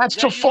 That's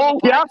Toffoli.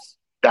 Yeah.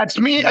 That's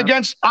me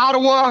against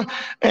Ottawa,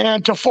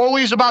 and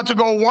Toffoli's about to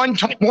go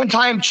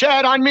one-time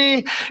Chad on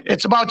me.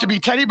 It's about to be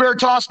teddy bear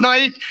toss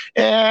night,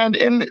 and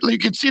you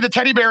can see the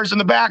teddy bears in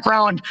the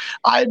background.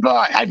 I've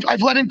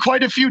let in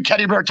quite a few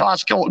teddy bear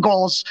toss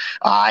goals,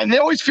 and they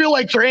always feel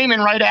like they're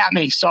aiming right at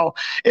me. So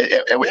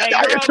you're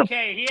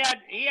okay.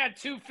 He had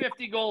 2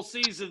 50-goal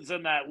seasons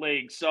in that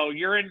league, so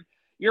you're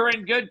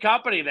in good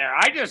company there.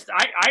 I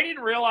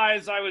didn't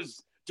realize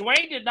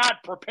Dwayne did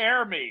not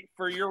prepare me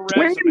for your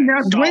resume.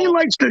 Dwayne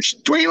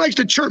likes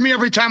to chirp me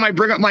every time I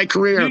bring up my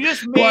career. You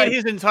just made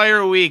his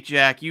entire week,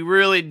 Jack. You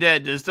really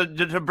did. Just to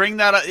bring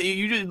that up,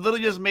 you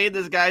literally just made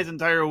this guy's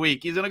entire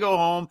week. He's gonna go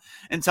home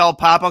and tell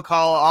Papa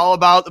Call all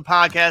about the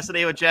podcast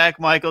today with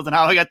Jack Michaels and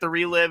how he got to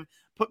relive.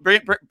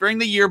 Bring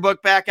the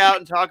yearbook back out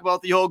and talk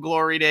about the old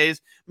glory days.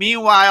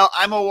 Meanwhile,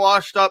 I'm a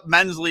washed-up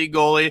men's league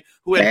goalie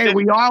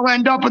we all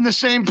end up in the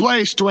same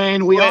place,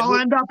 Dwayne. We all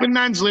end up in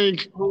men's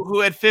league. Who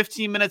had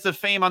 15 minutes of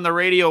fame on the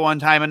radio one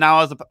time, and now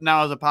as a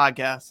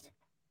podcast.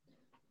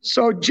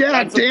 So,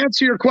 Jack, to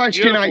answer your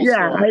question, I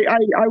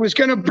was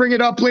going to bring it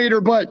up later,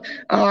 but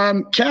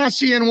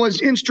Kassian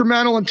was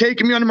instrumental in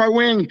taking me under my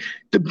wing.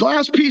 The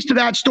last piece to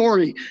that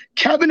story,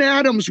 Kevin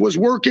Adams was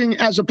working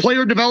as a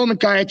player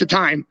development guy at the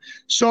time.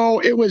 So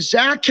it was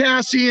Zach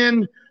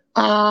Kassian.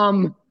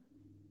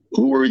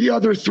 Who were the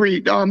other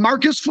three?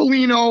 Marcus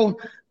Foligno.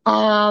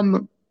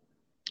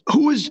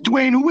 Who was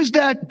Dwayne? Who was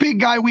that big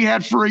guy we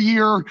had for a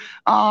year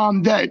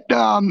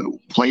that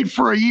played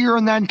for a year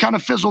and then kind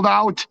of fizzled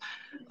out?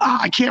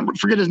 I can't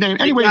forget his name.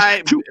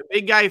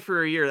 Big guy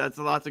for a year. That's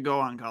a lot to go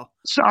on, Cole.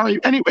 Sorry.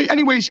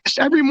 Anyways,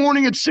 every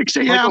morning at 6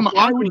 a.m.,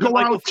 I would go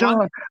out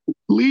to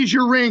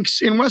Leisure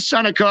Rinks in West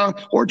Seneca,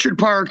 Orchard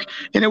Park,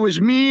 and it was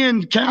me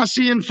and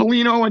Kassian,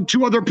 Foligno, and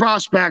 2 other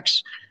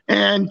prospects.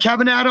 And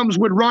Kevin Adams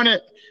would run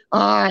it,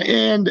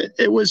 and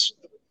it was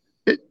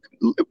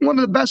one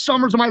of the best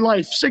summers of my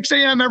life. 6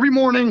 a.m. every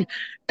morning.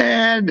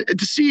 And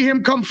to see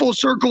him come full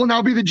circle and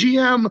now be the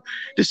GM,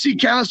 to see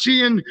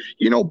Kassian,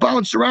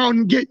 bounce around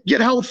and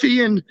get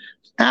healthy and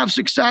have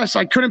success,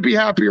 I couldn't be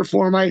happier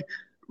for him. I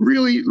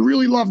really,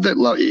 really loved it.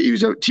 He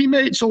was a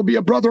teammate, so he'll be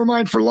a brother of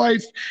mine for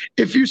life.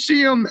 If you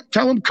see him,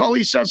 tell him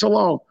Cully says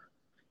hello.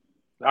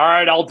 All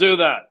right, I'll do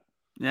that.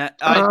 Yeah.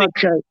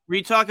 Were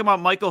you talking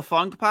about Michael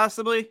Funk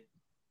possibly?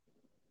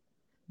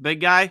 Big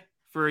guy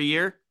for a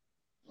year?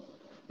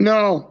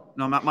 No,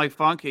 not Mike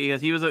Funk. He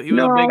was a big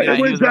guy.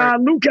 It was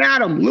Luke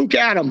Adam. Luke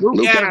Adam.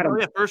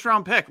 Yeah, first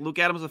round pick. Luke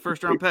Adams was a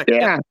first round pick.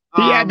 Yeah.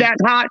 He had that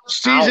hot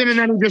season and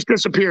then he just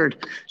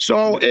disappeared.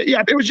 So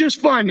it was just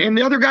fun. And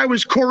the other guy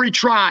was Corey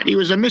Trott. He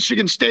was a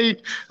Michigan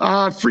State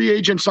free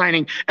agent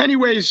signing.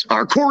 Anyways,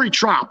 Corey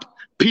Trop,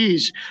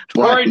 Peas.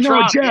 Corey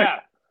Trop,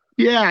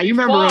 yeah, you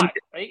remember him.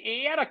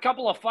 He had a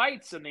couple of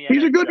fights in the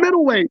He's NHL. a good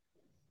middleweight.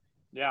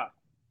 Yeah.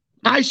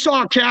 I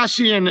saw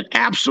Kassian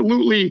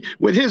absolutely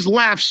with his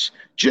lefts,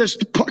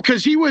 just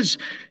because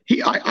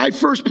I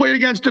first played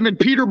against him in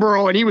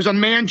Peterborough and he was a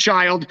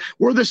man-child.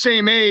 We're the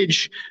same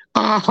age.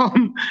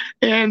 And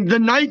the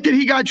night that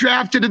he got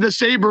drafted to the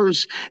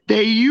Sabres,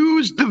 they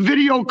used the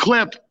video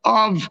clip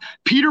of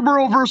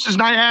Peterborough versus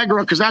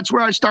Niagara, because that's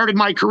where I started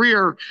my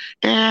career.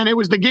 And it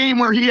was the game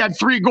where he had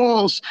 3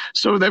 goals.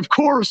 So, of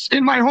course,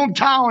 in my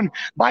hometown,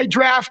 my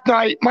draft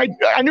night,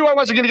 I knew I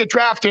wasn't going to get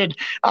drafted.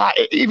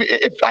 Even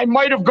if I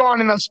might have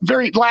gone in the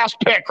very last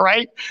pick,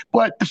 right?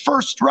 But the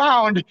first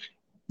round,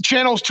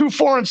 channels 2,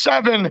 4, and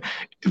 7,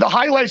 the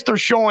highlights they're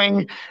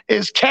showing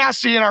is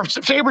Kassian, our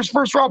Sabres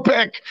first round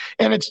pick,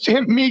 and it's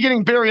me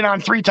getting buried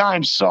on 3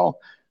 times. So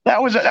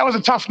that was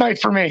a tough night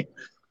for me.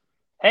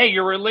 Hey,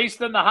 you're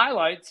released in the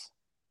highlights.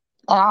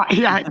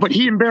 Yeah, but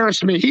he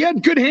embarrassed me. He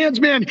had good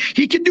hands, man.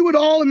 He can do it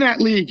all in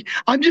that league.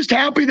 I'm just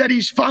happy that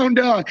he's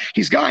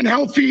gotten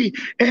healthy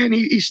and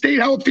he stayed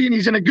healthy and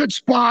he's in a good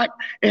spot.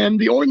 And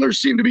the Oilers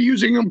seem to be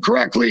using him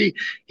correctly.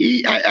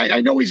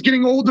 I know he's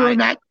getting older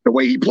and that the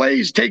way he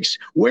plays takes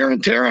wear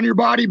and tear on your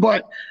body,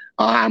 but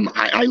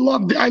I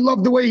loved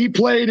the way he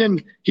played,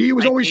 and he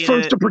was always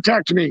first to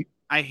protect me.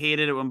 I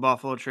hated it when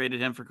Buffalo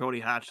traded him for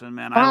Cody Hodgson,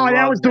 man.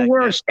 That was the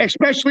worst,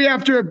 especially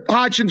after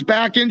Hodgson's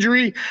back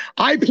injury.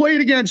 I played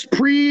against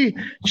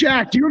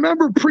Jack, do you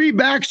remember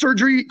pre-back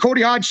surgery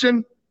Cody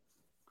Hodgson?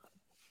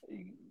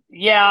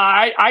 Yeah,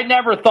 I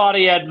never thought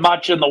he had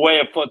much in the way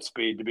of foot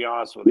speed, to be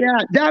honest with you.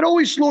 Yeah, that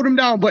always slowed him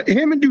down. But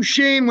him and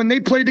Duchesne, when they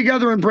played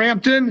together in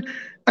Brampton,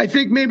 I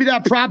think maybe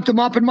that propped them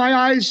up in my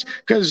eyes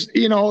because,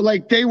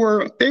 like they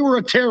were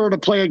a terror to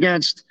play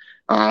against.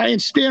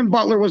 And Stan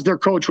Butler was their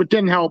coach, which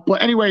didn't help.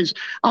 But anyways,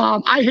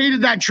 I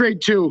hated that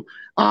trade too.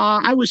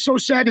 I was so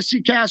sad to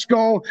see Cass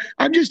go.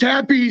 I'm just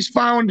happy he's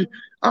found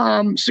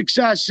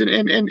success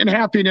and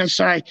happiness.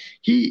 I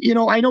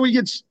know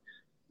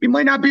he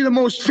might not be the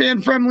most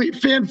fan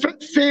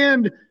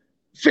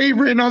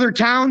favorite in other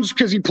towns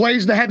because he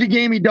plays the heavy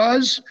game he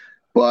does.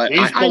 But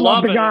I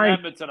love the guy. In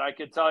Edmonton, I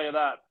can tell you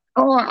that.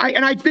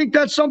 I think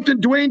that's something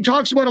Dwayne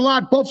talks about a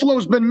lot.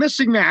 Buffalo's been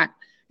missing that.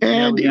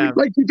 And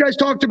like you guys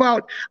talked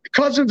about,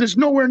 Cousins is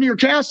nowhere near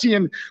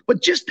Cassian,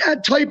 but just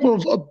that type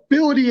of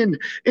ability and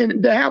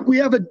we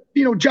have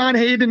John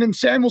Hayden and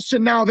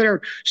Samuelson now that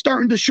are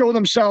starting to show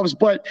themselves.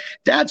 But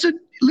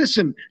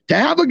listen, to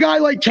have a guy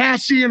like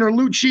Cassian or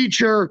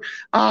Lucic or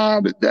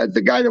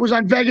the guy that was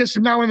on Vegas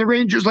and now in the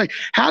Rangers, like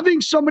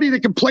having somebody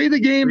that can play the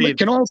game but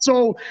can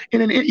also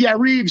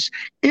Reeves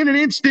in an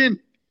instant,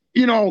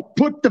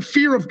 put the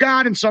fear of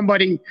God in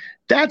somebody.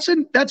 That's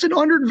an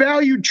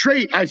undervalued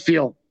trait, I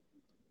feel.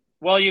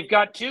 Well, you've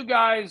got two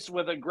guys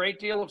with a great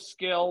deal of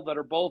skill that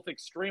are both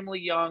extremely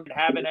young and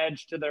have an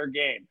edge to their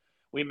game.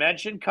 We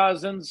mentioned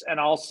Cousins,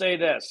 and I'll say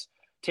this.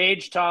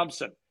 Tage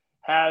Thompson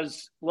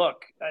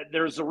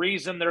there's a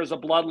reason there's a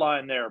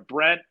bloodline there.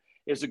 Brent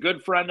is a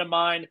good friend of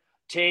mine.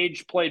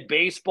 Tage played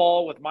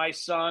baseball with my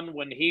son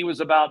when he was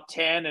about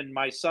 10 and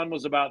my son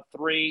was about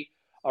 3.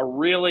 A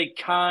really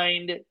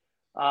kind,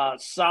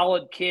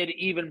 solid kid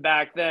even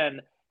back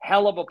then.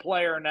 Hell of a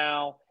player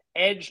now.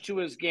 Edge to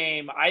his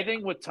game. I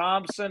think with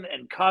Thompson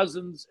and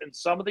Cousins and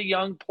some of the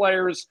young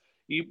players,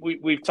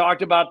 we've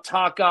talked about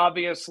Tuck,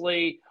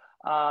 obviously.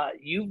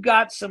 You've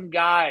got some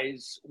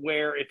guys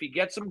where if you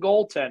get some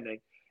goaltending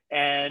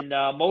and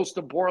most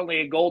importantly,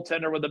 a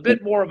goaltender with a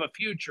bit more of a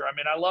future. I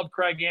mean, I love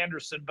Craig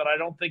Anderson, but I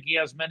don't think he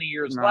has many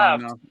years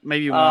left. No.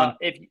 Maybe one.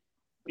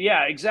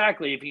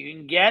 Exactly. If you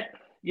can get,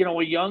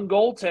 a young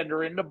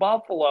goaltender into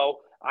Buffalo,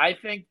 I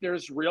think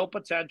there's real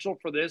potential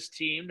for this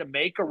team to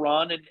make a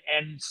run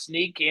and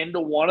sneak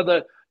into one of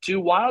the 2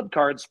 wild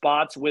card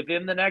spots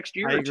within the next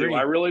year or two.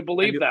 I really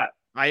believe that.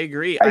 I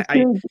agree.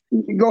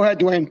 Go ahead,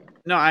 Dwayne.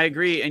 No, I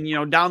agree.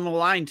 And, down the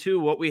line too,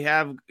 what we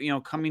have,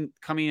 coming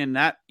in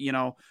that,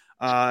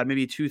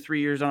 maybe 2-3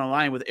 years on the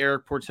line with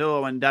Eric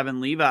Portillo and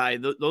Devin Levi.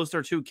 Those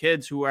are 2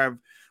 kids who have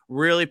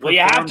really performed.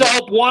 Well, you have to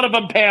hope one of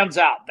them pans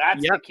out. That's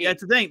the key.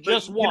 That's the thing.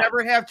 Just but one. You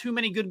never have too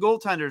many good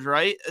goaltenders,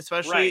 right?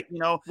 Especially,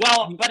 Well,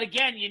 but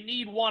again, you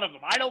need one of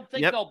them. I don't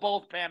think they'll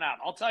both pan out.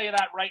 I'll tell you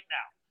that right now.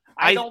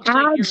 I don't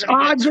think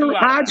odds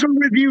are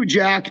with you,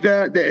 Jack.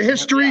 The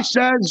history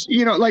says,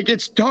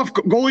 it's tough.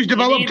 Goalies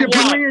develop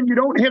differently and you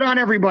don't hit on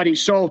everybody.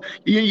 So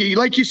you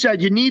like you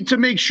said, you need to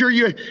make sure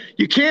you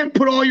can't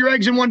put all your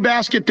eggs in one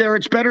basket there.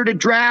 It's better to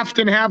draft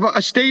and have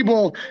a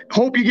stable,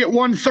 hope you get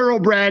one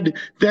thoroughbred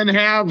than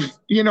have,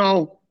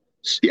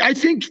 I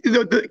think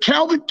the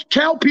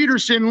Cal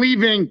Peterson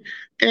leaving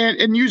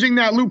and using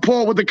that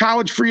loophole with the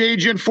college free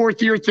agent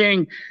 4th-year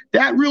thing,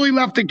 that really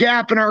left a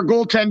gap in our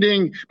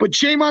goaltending. But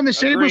shame on the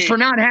Sabres for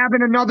not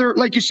having another,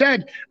 like you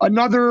said,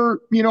 another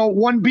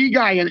 1B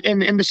guy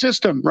in the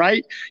system,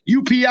 right?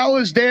 UPL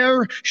is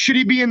there. Should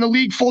he be in the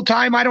league full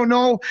time? I don't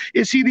know.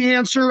 Is he the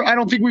answer? I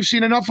don't think we've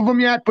seen enough of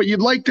him yet. But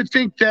you'd like to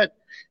think that.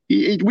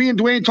 We and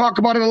Dwayne talk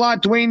about it a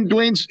lot.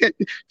 Dwayne's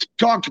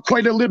talked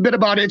quite a little bit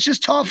about it. It's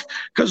just tough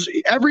because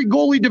every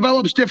goalie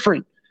develops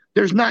different.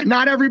 There's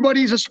not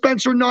everybody's a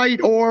Spencer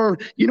Knight or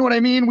you know what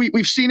I mean.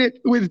 We've seen it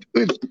with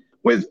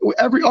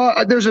every.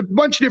 There's a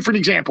bunch of different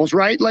examples,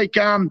 right? Like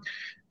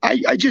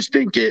I just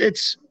think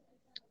it's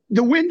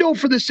the window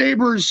for the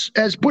Sabres,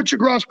 as Butcher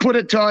Gross put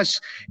it to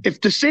us. If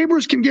the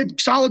Sabres can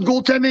get solid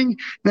goaltending in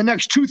the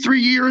next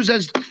 2-3 years,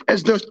 as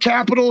the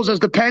Capitals, as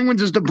the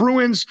Penguins, as the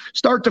Bruins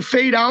start to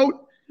fade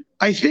out,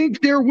 I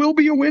think there will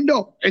be a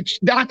window. It's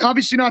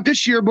obviously not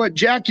this year, but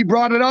Jack, you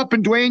brought it up,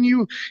 and Dwayne,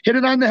 you hit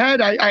it on the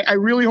head. I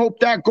really hope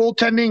that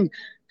goaltending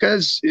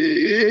is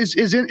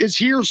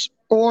here,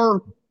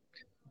 or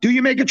do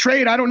you make a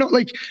trade? I don't know.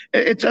 Like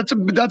that's the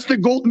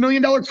 $1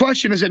 million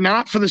question, is it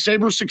not, for the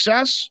Sabres'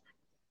 success?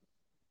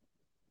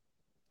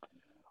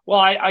 Well,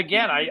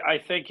 I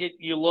think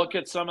you look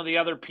at some of the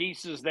other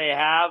pieces they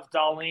have,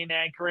 Dahlin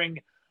anchoring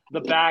the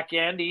back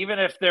end, even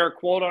if they're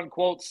quote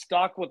unquote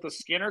stuck with the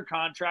Skinner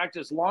contract,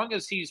 as long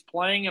as he's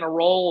playing in a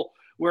role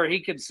where he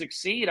can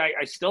succeed,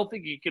 I still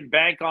think you can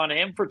bank on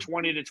him for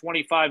 20 to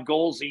 25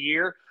 goals a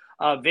year.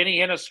 Vinny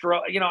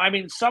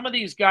Hinostroza, some of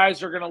these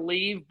guys are going to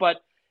leave,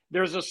 but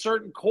there's a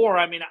certain core.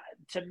 I mean,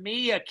 to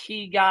me, a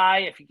key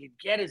guy, if he could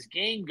get his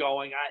game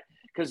going,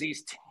 because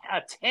he's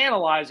a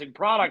tantalizing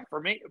prospect,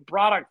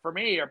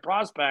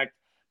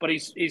 but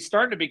he's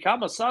starting to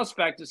become a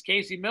suspect, is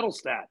Casey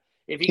Middlestat.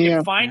 If he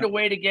can find a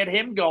way to get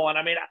him going,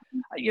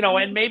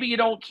 and maybe you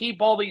don't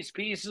keep all these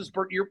pieces,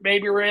 but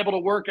maybe you're able to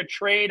work a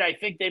trade. I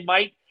think they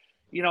might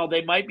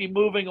be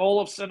moving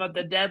Olofsson at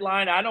the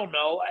deadline. I don't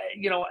know.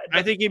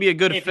 I think he'd be a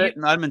good fit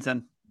in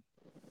Edmonton.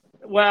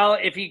 Well,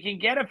 if you can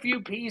get a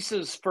few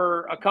pieces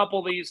for a couple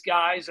of these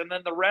guys and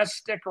then the rest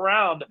stick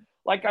around,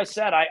 like I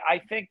said,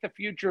 I think the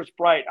future is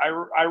bright.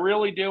 I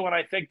really do. And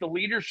I think the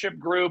leadership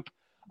group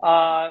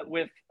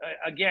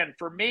again,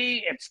 for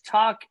me, it's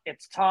Tuck,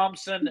 it's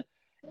Thompson,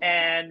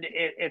 and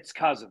it's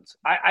Cousins.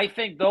 I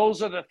think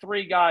those are the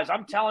three guys.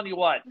 I'm telling you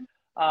what,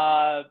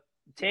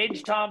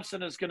 Tage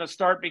Thompson is going to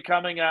start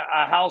becoming a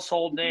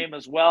household name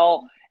as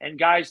well. And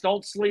guys,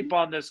 don't sleep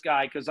on this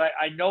guy because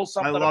I know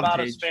something about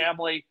his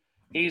family.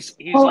 He's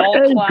all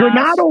class.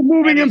 Granato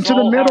moving him to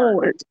the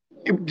middle.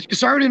 Hard.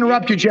 Sorry to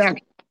interrupt you,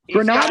 Jack.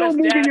 Granato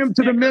moving him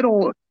to the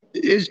middle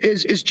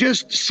is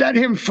just set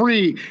him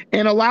free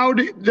and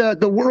allowed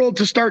the world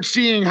to start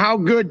seeing how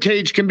good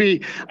Tage can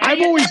be.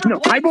 I've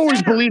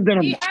always believed in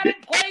him. He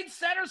hadn't played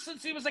center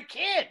since he was a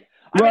kid.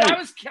 I mean, I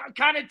was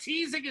kind of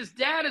teasing his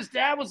dad. His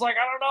dad was like,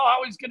 I don't know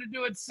how he's going to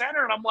do at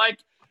center. And I'm like,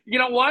 you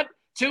know what?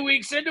 2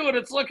 weeks into it,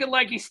 it's looking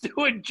like he's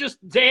doing just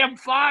damn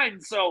fine.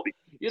 So,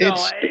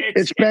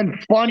 it's been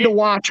fun to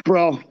watch,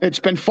 bro. It's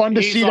been fun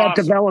to see that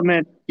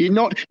development.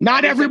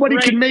 Not everybody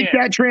can make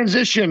that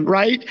transition,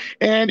 right?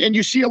 And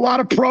you see a lot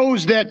of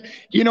pros that,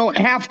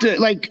 have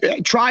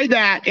to try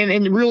that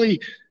and really,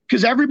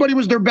 because everybody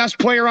was their best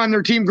player on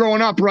their team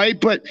growing up, right?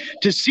 But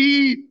to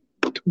see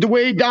the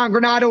way Don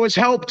Granato has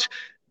helped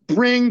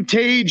bring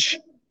Tage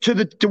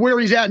to where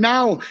he's at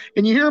now,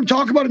 and you hear him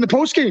talk about it in the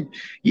postgame.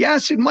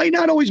 Yes, it might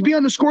not always be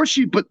on the score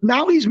sheet, but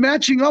now he's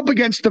matching up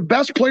against the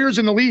best players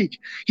in the league.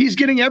 He's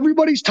getting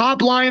everybody's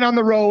top line on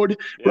the road,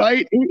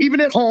 right? Even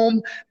at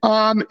home.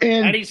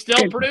 And he's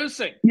still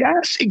producing.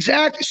 Yes,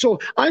 exactly. So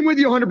I'm with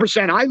you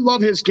 100%. I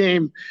love his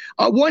game.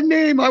 One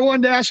name I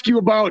wanted to ask you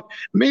about,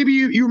 maybe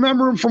you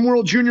remember him from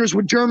World Juniors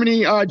with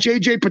Germany,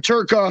 JJ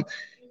Peterka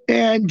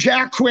and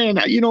Jack Quinn.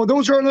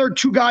 Those are another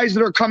two guys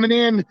that are coming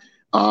in.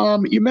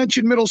 You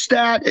mentioned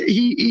Middlestat.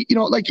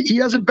 He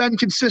hasn't been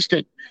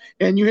consistent,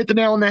 and you hit the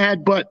nail on the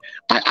head. But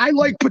I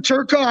like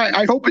Peterka.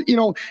 I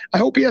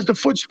hope he has the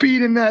foot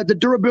speed and the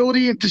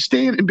durability and to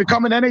stay and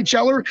become an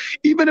NHLer,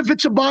 even if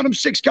it's a bottom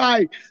six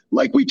guy.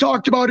 Like we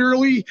talked about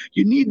early,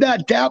 you need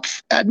that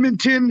depth.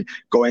 Edmonton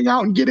going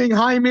out and getting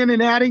Hyman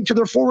and adding to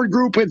their forward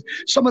group with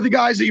some of the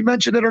guys that you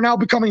mentioned that are now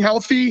becoming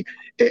healthy.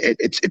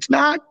 It's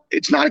not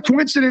a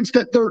coincidence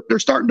that they're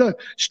starting to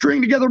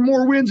string together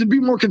more wins and be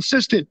more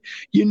consistent.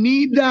 You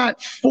need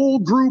that full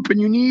group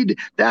and you need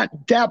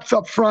that depth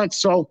up front.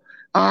 So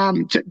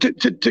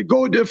to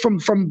go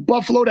from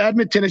Buffalo to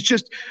Edmonton,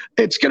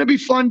 it's going to be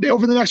fun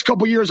over the next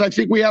couple of years. I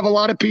think we have a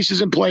lot of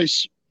pieces in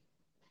place.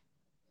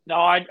 No,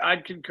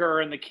 I'd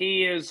concur. And the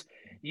key is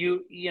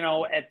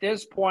at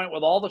this point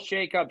with all the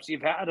shakeups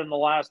you've had in the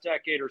last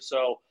decade or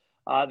so,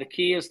 the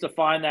key is to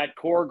find that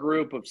core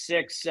group of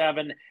 6,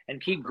 7,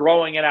 and keep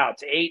growing it out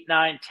to 8,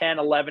 9, 10,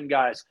 11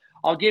 guys.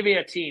 I'll give you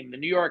a team, the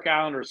New York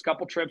Islanders,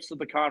 couple trips to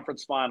the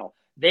conference final.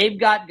 They've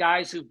got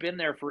guys who've been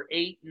there for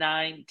 8,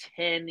 9,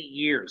 10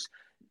 years.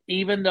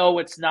 Even though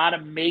it's not a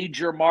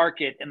major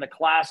market in the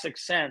classic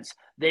sense,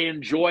 they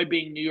enjoy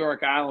being New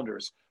York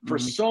Islanders. For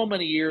so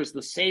many years,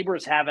 the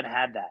Sabres haven't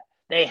had that.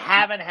 They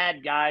haven't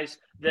had guys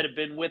that have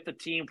been with the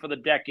team for the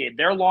decade.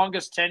 Their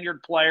longest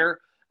tenured player,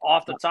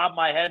 off the top of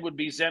my head, would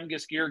be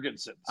Zemgus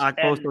Girgensons.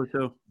 Closer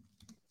too.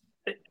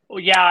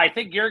 Yeah, I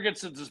think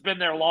Girgensons has been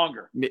there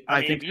longer.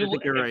 I think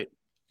you're right.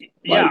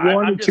 Yeah,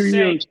 I'm just saying.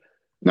 Years.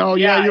 No,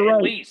 yeah, you're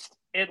right.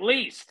 At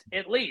least.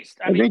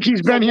 I think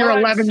he's been here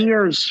 11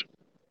 years.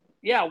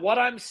 Yeah, what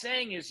I'm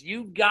saying is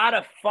you've got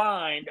to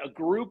find a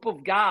group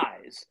of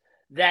guys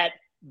that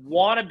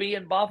want to be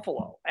in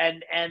Buffalo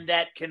and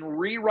that can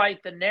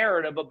rewrite the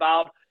narrative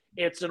about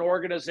it's an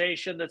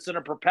organization that's in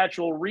a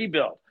perpetual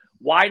rebuild.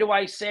 Why do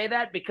I say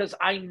that? Because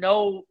I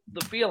know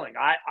the feeling.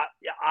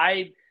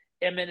 I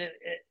am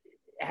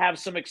have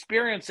some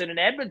experience in an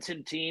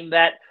Edmonton team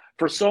that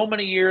for so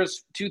many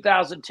years,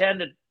 2010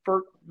 to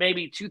for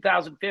maybe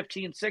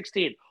 2015,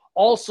 16,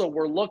 also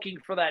were looking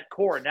for that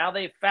core. Now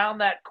they've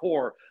found that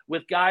core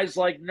with guys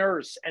like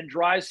Nurse and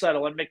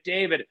Draisaitl and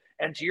McDavid.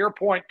 And to your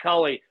point,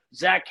 Cully,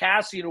 Zach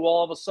Kassian, who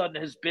all of a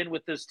sudden has been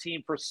with this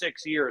team for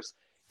 6 years.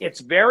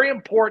 It's very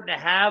important to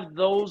have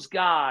those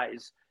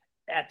guys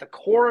at the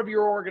core of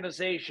your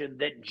organization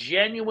that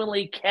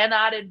genuinely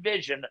cannot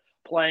envision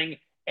playing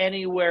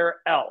anywhere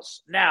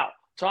else. Now,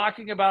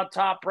 talking about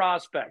top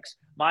prospects,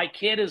 my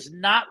kid is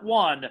not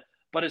one,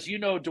 but as you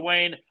know,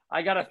 Dwayne,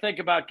 I got to think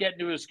about getting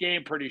to his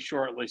game pretty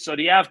shortly. So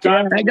do you have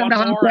time? I got to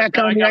hop back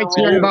on the ice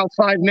here in about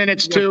 5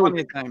 minutes, too.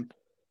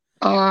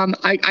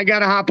 I got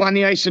to hop on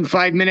the ice in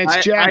 5 minutes.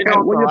 Jack,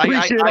 we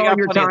appreciate all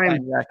your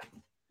time.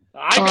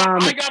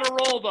 I got to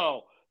roll,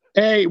 though.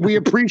 Hey, we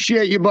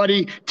appreciate you,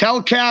 buddy.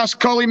 Tell Cass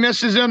Cully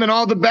misses him and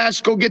all the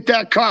best. Go get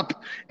that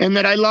cup and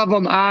that I love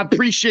him. I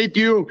appreciate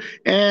you.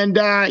 And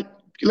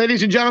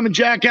ladies and gentlemen,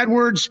 Jack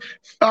Edwards,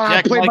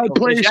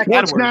 play-by-play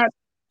Sportsnet.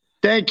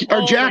 Thank you.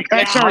 Or Jack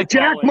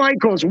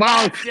Michaels.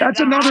 Wow, that's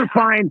another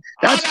fine.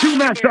 That's two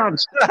mess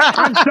ups.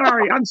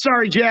 I'm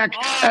sorry, Jack.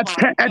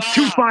 That's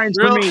two fines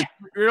for me.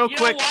 Real quick.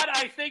 You know what?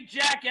 I think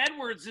Jack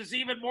Edwards is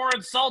even more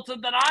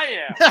insulted than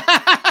I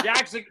am.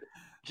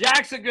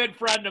 Jack's a good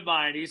friend of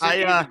mine. He's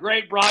a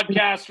great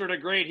broadcaster and a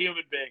great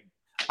human being.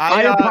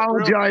 I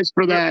apologize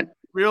for that.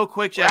 real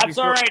quick, Jack. That's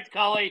all right,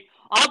 Cully.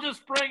 I'll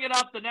just bring it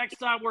up the next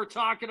time we're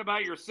talking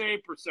about your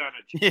save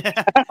percentage. Yeah,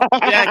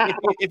 Jack,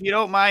 if you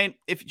don't mind,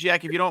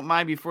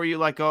 before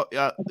you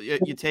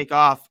you take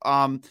off.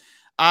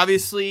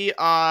 Obviously,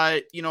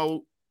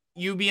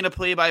 you being a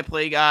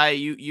play-by-play guy,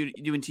 you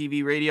doing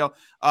TV, radio,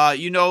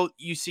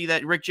 you see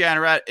that Rick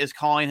Jeanneret is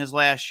calling his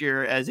last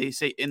year as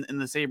in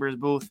the Sabres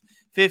booth.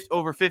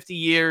 Over 50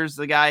 years,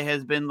 the guy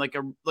has been like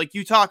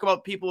you talk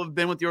about people who have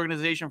been with the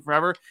organization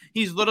forever.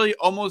 He's literally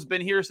almost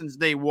been here since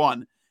day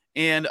one,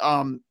 and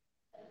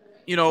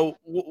you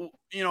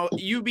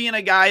being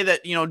a guy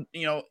that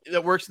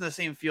that works in the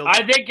same field.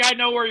 I think I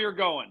know where you're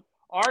going.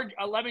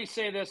 Let me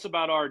say this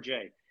about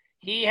RJ: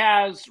 he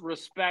has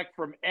respect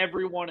from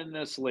everyone in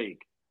this league.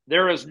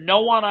 There is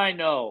no one I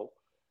know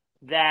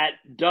that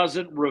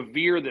doesn't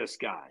revere this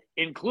guy,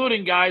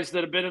 including guys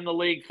that have been in the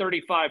league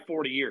 35,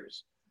 40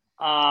 years.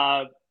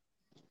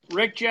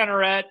 Rick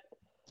Jeanneret,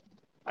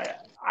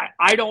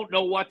 I don't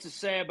know what to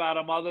say about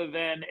him other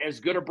than as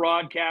good a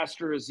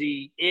broadcaster as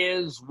he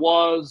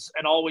was,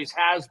 and always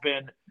has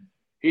been.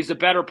 He's a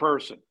better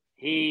person.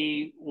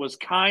 He was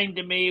kind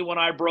to me when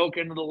I broke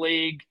into the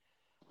league.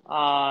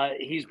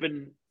 He's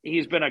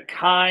been a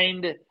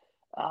kind,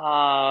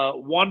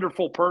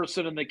 wonderful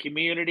person in the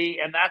community,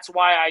 and that's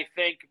why I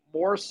think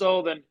more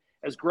so than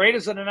as great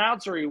as an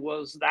announcer he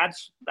was,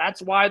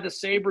 that's why the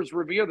Sabres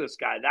revere this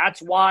guy.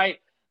 That's why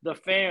the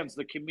fans,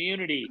 the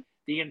community,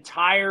 the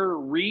entire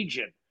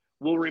region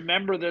will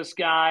remember this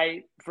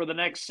guy for the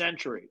next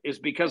century, is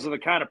because of the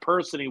kind of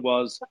person he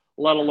was,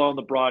 let alone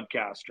the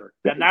broadcaster.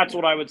 And that's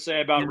what I would say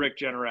about Rick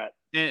Jeanneret.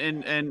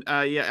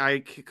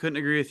 I couldn't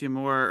agree with you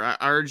more.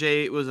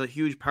 RJ was a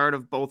huge part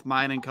of both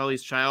mine and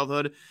Cully's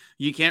childhood.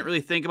 You can't really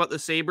think about the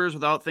Sabres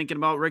without thinking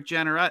about Rick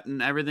Jeanneret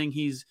and everything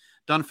he's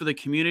done for the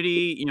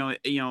community,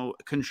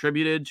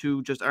 contributed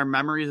to just our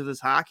memories of this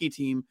hockey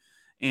team.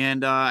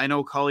 And I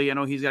know Cully, I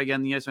know he's got to get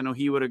in the ice. I know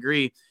he would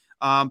agree.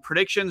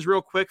 Predictions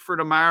real quick for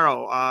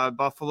tomorrow.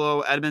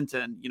 Buffalo,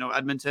 Edmonton.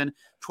 Edmonton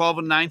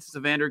 12-9 since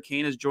Evander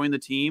Kane has joined the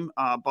team.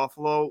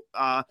 Buffalo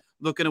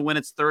looking to win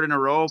its third in a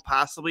row,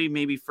 possibly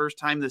maybe first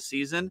time this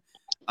season,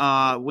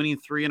 winning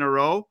 3 in a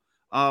row.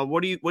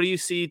 What do you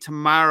see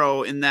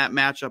tomorrow in that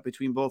matchup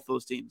between both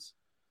those teams?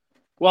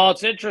 Well,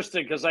 it's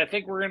interesting because I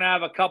think we're going to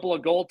have a couple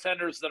of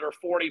goaltenders that are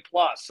 40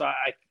 plus.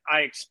 I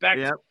expect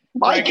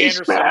Craig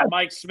Anderson and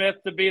Mike Smith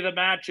to be the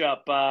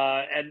matchup,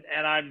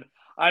 and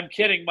I'm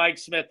kidding Mike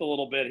Smith a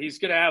little bit. He's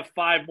going to have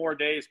 5 more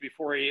days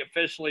before he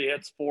officially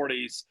hits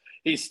 40s.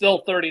 He's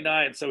still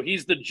 39, so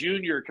he's the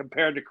junior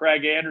compared to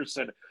Craig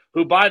Anderson,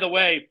 who, by the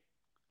way,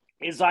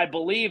 is, I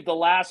believe, the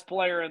last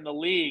player in the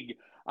league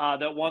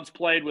that once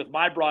played with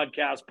my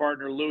broadcast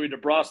partner, Louis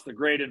DeBrusk, the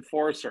great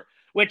enforcer,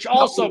 which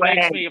also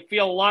makes me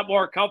feel a lot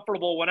more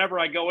comfortable whenever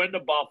I go into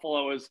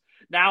Buffalo, is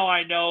now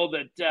I know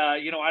that,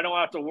 I don't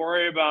have to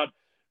worry about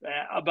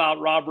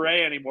Rob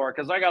Ray anymore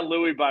because I got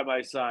Louis by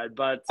my side.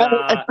 But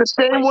it's the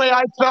same way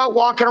I felt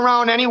walking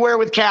around anywhere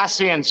with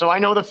Cassian, so I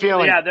know the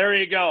feeling. Yeah, there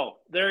you go.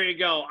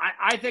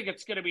 I think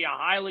it's going to be a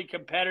highly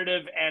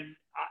competitive, and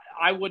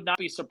I would not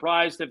be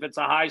surprised if it's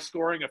a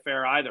high-scoring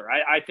affair either.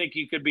 I think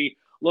you could be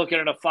looking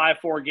at a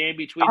 5-4 game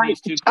between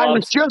these two clubs. I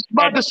was just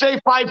about to say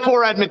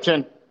 5-4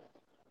 Edmonton.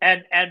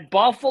 And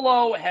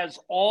Buffalo has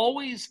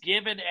always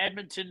given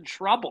Edmonton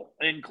trouble,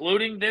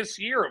 including this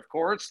year, of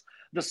course.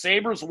 The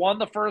Sabres won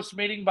the first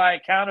meeting by a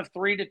count of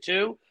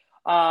 3-2.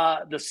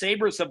 The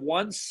Sabres have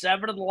won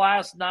 7 of the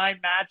last 9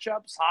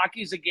 matchups.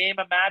 Hockey's a game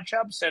of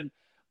matchups, and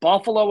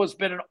Buffalo has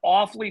been an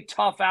awfully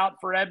tough out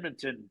for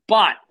Edmonton.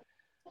 But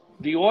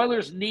the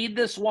Oilers need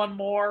this one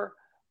more.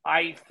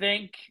 I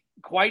think,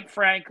 quite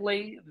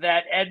frankly,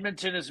 that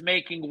Edmonton is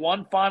making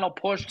one final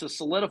push to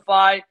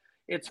solidify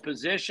its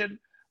position.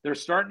 They're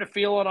starting to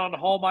feel it on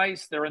home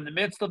ice. They're in the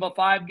midst of a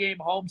 5-game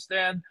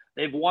homestand.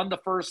 They've won the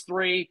first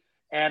 3,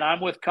 and I'm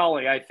with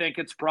Cully. I think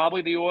it's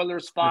probably the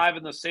Oilers 5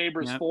 and the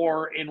Sabres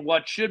 4 in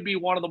what should be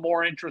one of the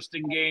more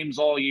interesting games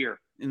all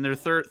year. And they're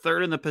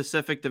third in the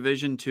Pacific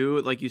Division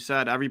too. Like you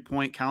said, every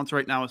point counts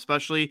right now,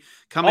 especially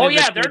coming.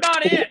 They're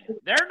not in.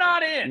 They're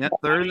not in. Yeah,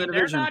 third in the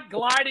division. They're not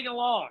gliding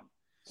along.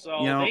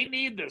 So they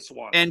need this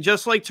one. And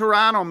just like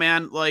Toronto,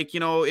 man,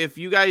 if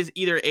you guys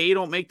either A,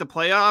 don't make the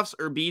playoffs,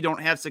 or B,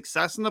 don't have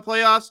success in the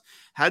playoffs,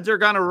 heads are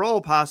going to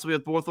roll possibly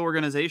with both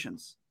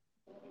organizations.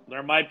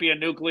 There might be a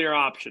nuclear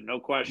option, no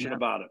question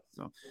about it.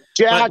 So,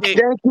 Jack,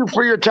 thank you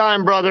for your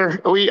time,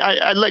 brother.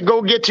 I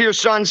go get to your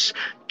son's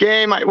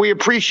game. We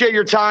appreciate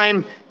your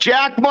time.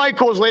 Jack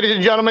Michaels, ladies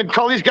and gentlemen.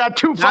 Cully's got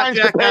 2 fines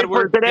to pay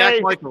for today.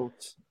 Jack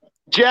Michaels.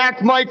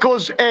 Jack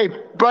Michaels, hey,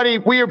 buddy,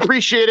 we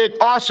appreciate it.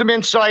 Awesome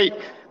insight.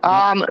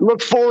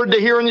 Look forward to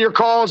hearing your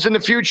calls in the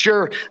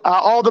future.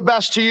 All the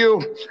best to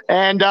you,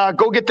 and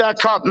go get that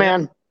cup,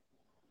 man.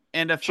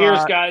 And if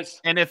cheers,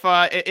 guys. And if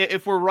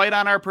we're right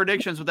on our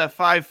predictions with that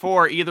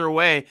 5-4, either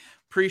way,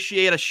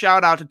 appreciate a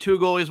shout out to 2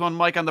 goalies, 1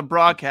 mic on the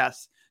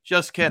broadcast.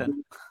 Just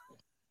kidding.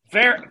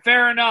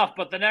 Fair enough.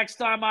 But the next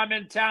time I'm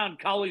in town,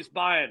 Cully's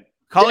buying.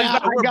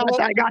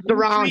 I got the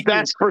rounds.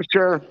 That's for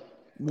sure.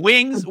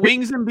 Wings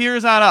and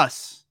beers on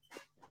us.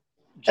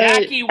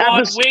 Jackie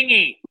wants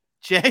Wingy.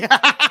 Hey,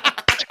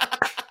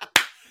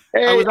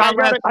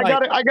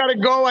 I gotta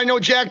go. I know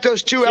Jack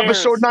does too. Cheers.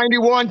 Episode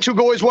 91, 2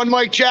 goalies, 1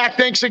 mic. Jack,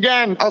 thanks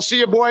again. I'll see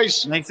you,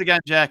 boys. Thanks again,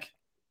 Jack.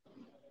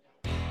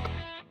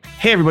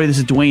 Hey everybody, this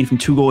is Dwayne from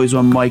 2 Goalies,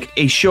 1 Mic,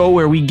 a show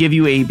where we give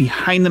you a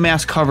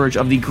behind-the-mask coverage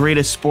of the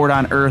greatest sport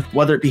on earth,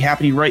 whether it be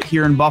happening right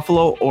here in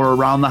Buffalo or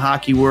around the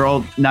hockey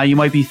world. Now you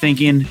might be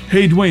thinking,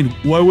 hey Dwayne,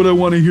 why would I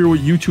want to hear what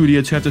you two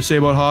idiots have to say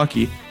about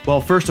hockey? Well,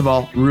 first of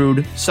all,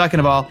 rude. Second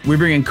of all, we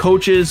bring in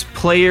coaches,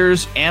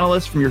 players,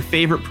 analysts from your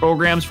favorite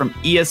programs, from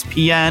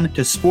ESPN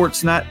to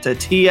Sportsnet to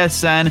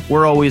TSN.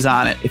 We're always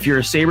on it. If you're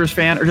a Sabres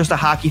fan or just a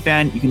hockey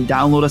fan, you can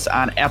download us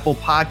on Apple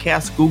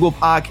Podcasts, Google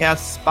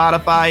Podcasts,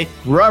 Spotify,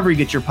 wherever you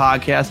get your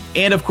podcasts.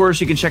 And of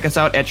course, you can check us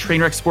out at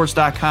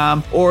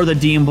trainwrecksports.com or the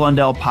Dean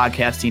Blundell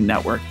Podcasting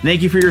Network.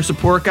 Thank you for your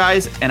support,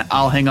 guys, and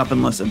I'll hang up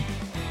and listen.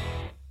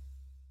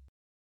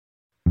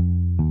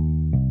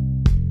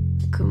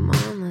 Come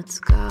on, let's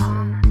go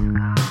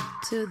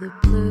to the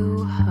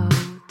Blue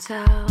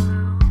Hotel.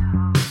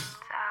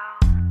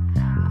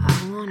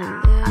 I wanna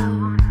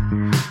live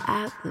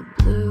at the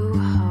Blue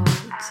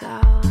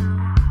Hotel.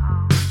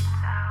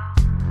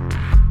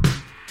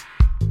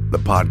 The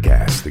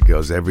podcast that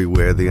goes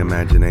everywhere the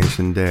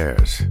imagination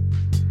dares.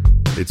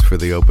 It's for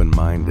the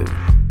open-minded,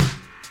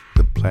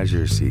 the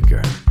pleasure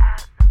seeker.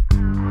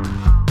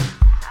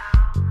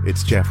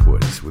 It's Jeff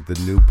Woods with the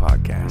new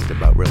podcast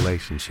about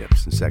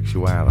relationships and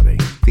sexuality,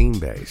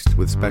 theme-based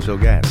with special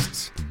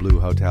guests, the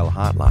Blue Hotel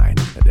Hotline,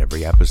 and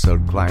every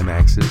episode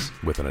climaxes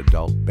with an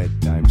adult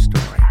bedtime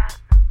story.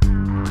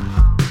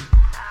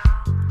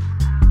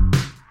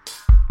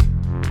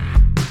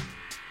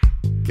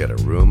 Get a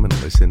room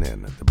and listen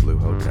in at the Blue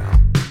Hotel.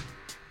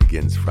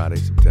 Begins Friday,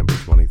 September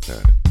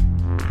 23rd.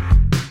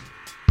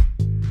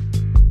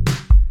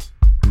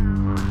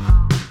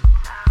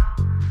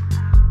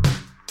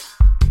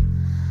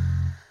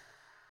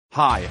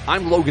 Hi,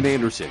 I'm Logan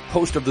Anderson,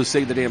 host of the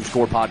Say the Damn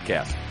Score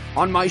podcast.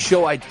 On my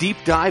show, I deep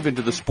dive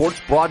into the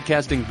sports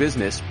broadcasting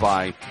business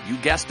by, you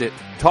guessed it,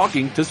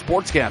 talking to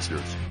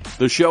sportscasters.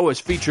 The show has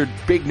featured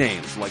big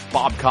names like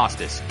Bob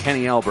Costas,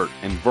 Kenny Albert,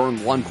 and Vern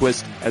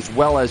Lundquist, as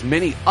well as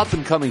many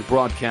up-and-coming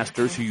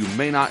broadcasters who you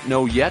may not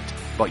know yet,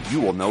 but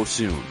you will know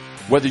soon.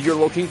 Whether you're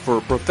looking for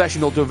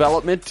professional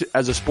development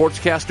as a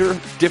sportscaster,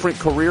 different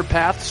career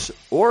paths,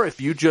 or if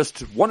you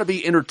just want to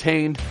be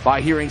entertained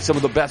by hearing some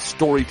of the best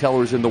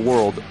storytellers in the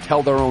world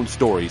tell their own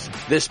stories,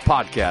 this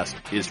podcast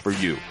is for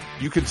you.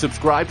 You can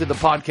subscribe to the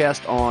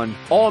podcast on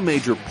all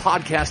major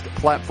podcast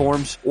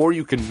platforms, or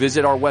you can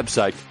visit our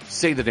website,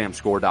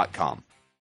 saythedamnscore.com.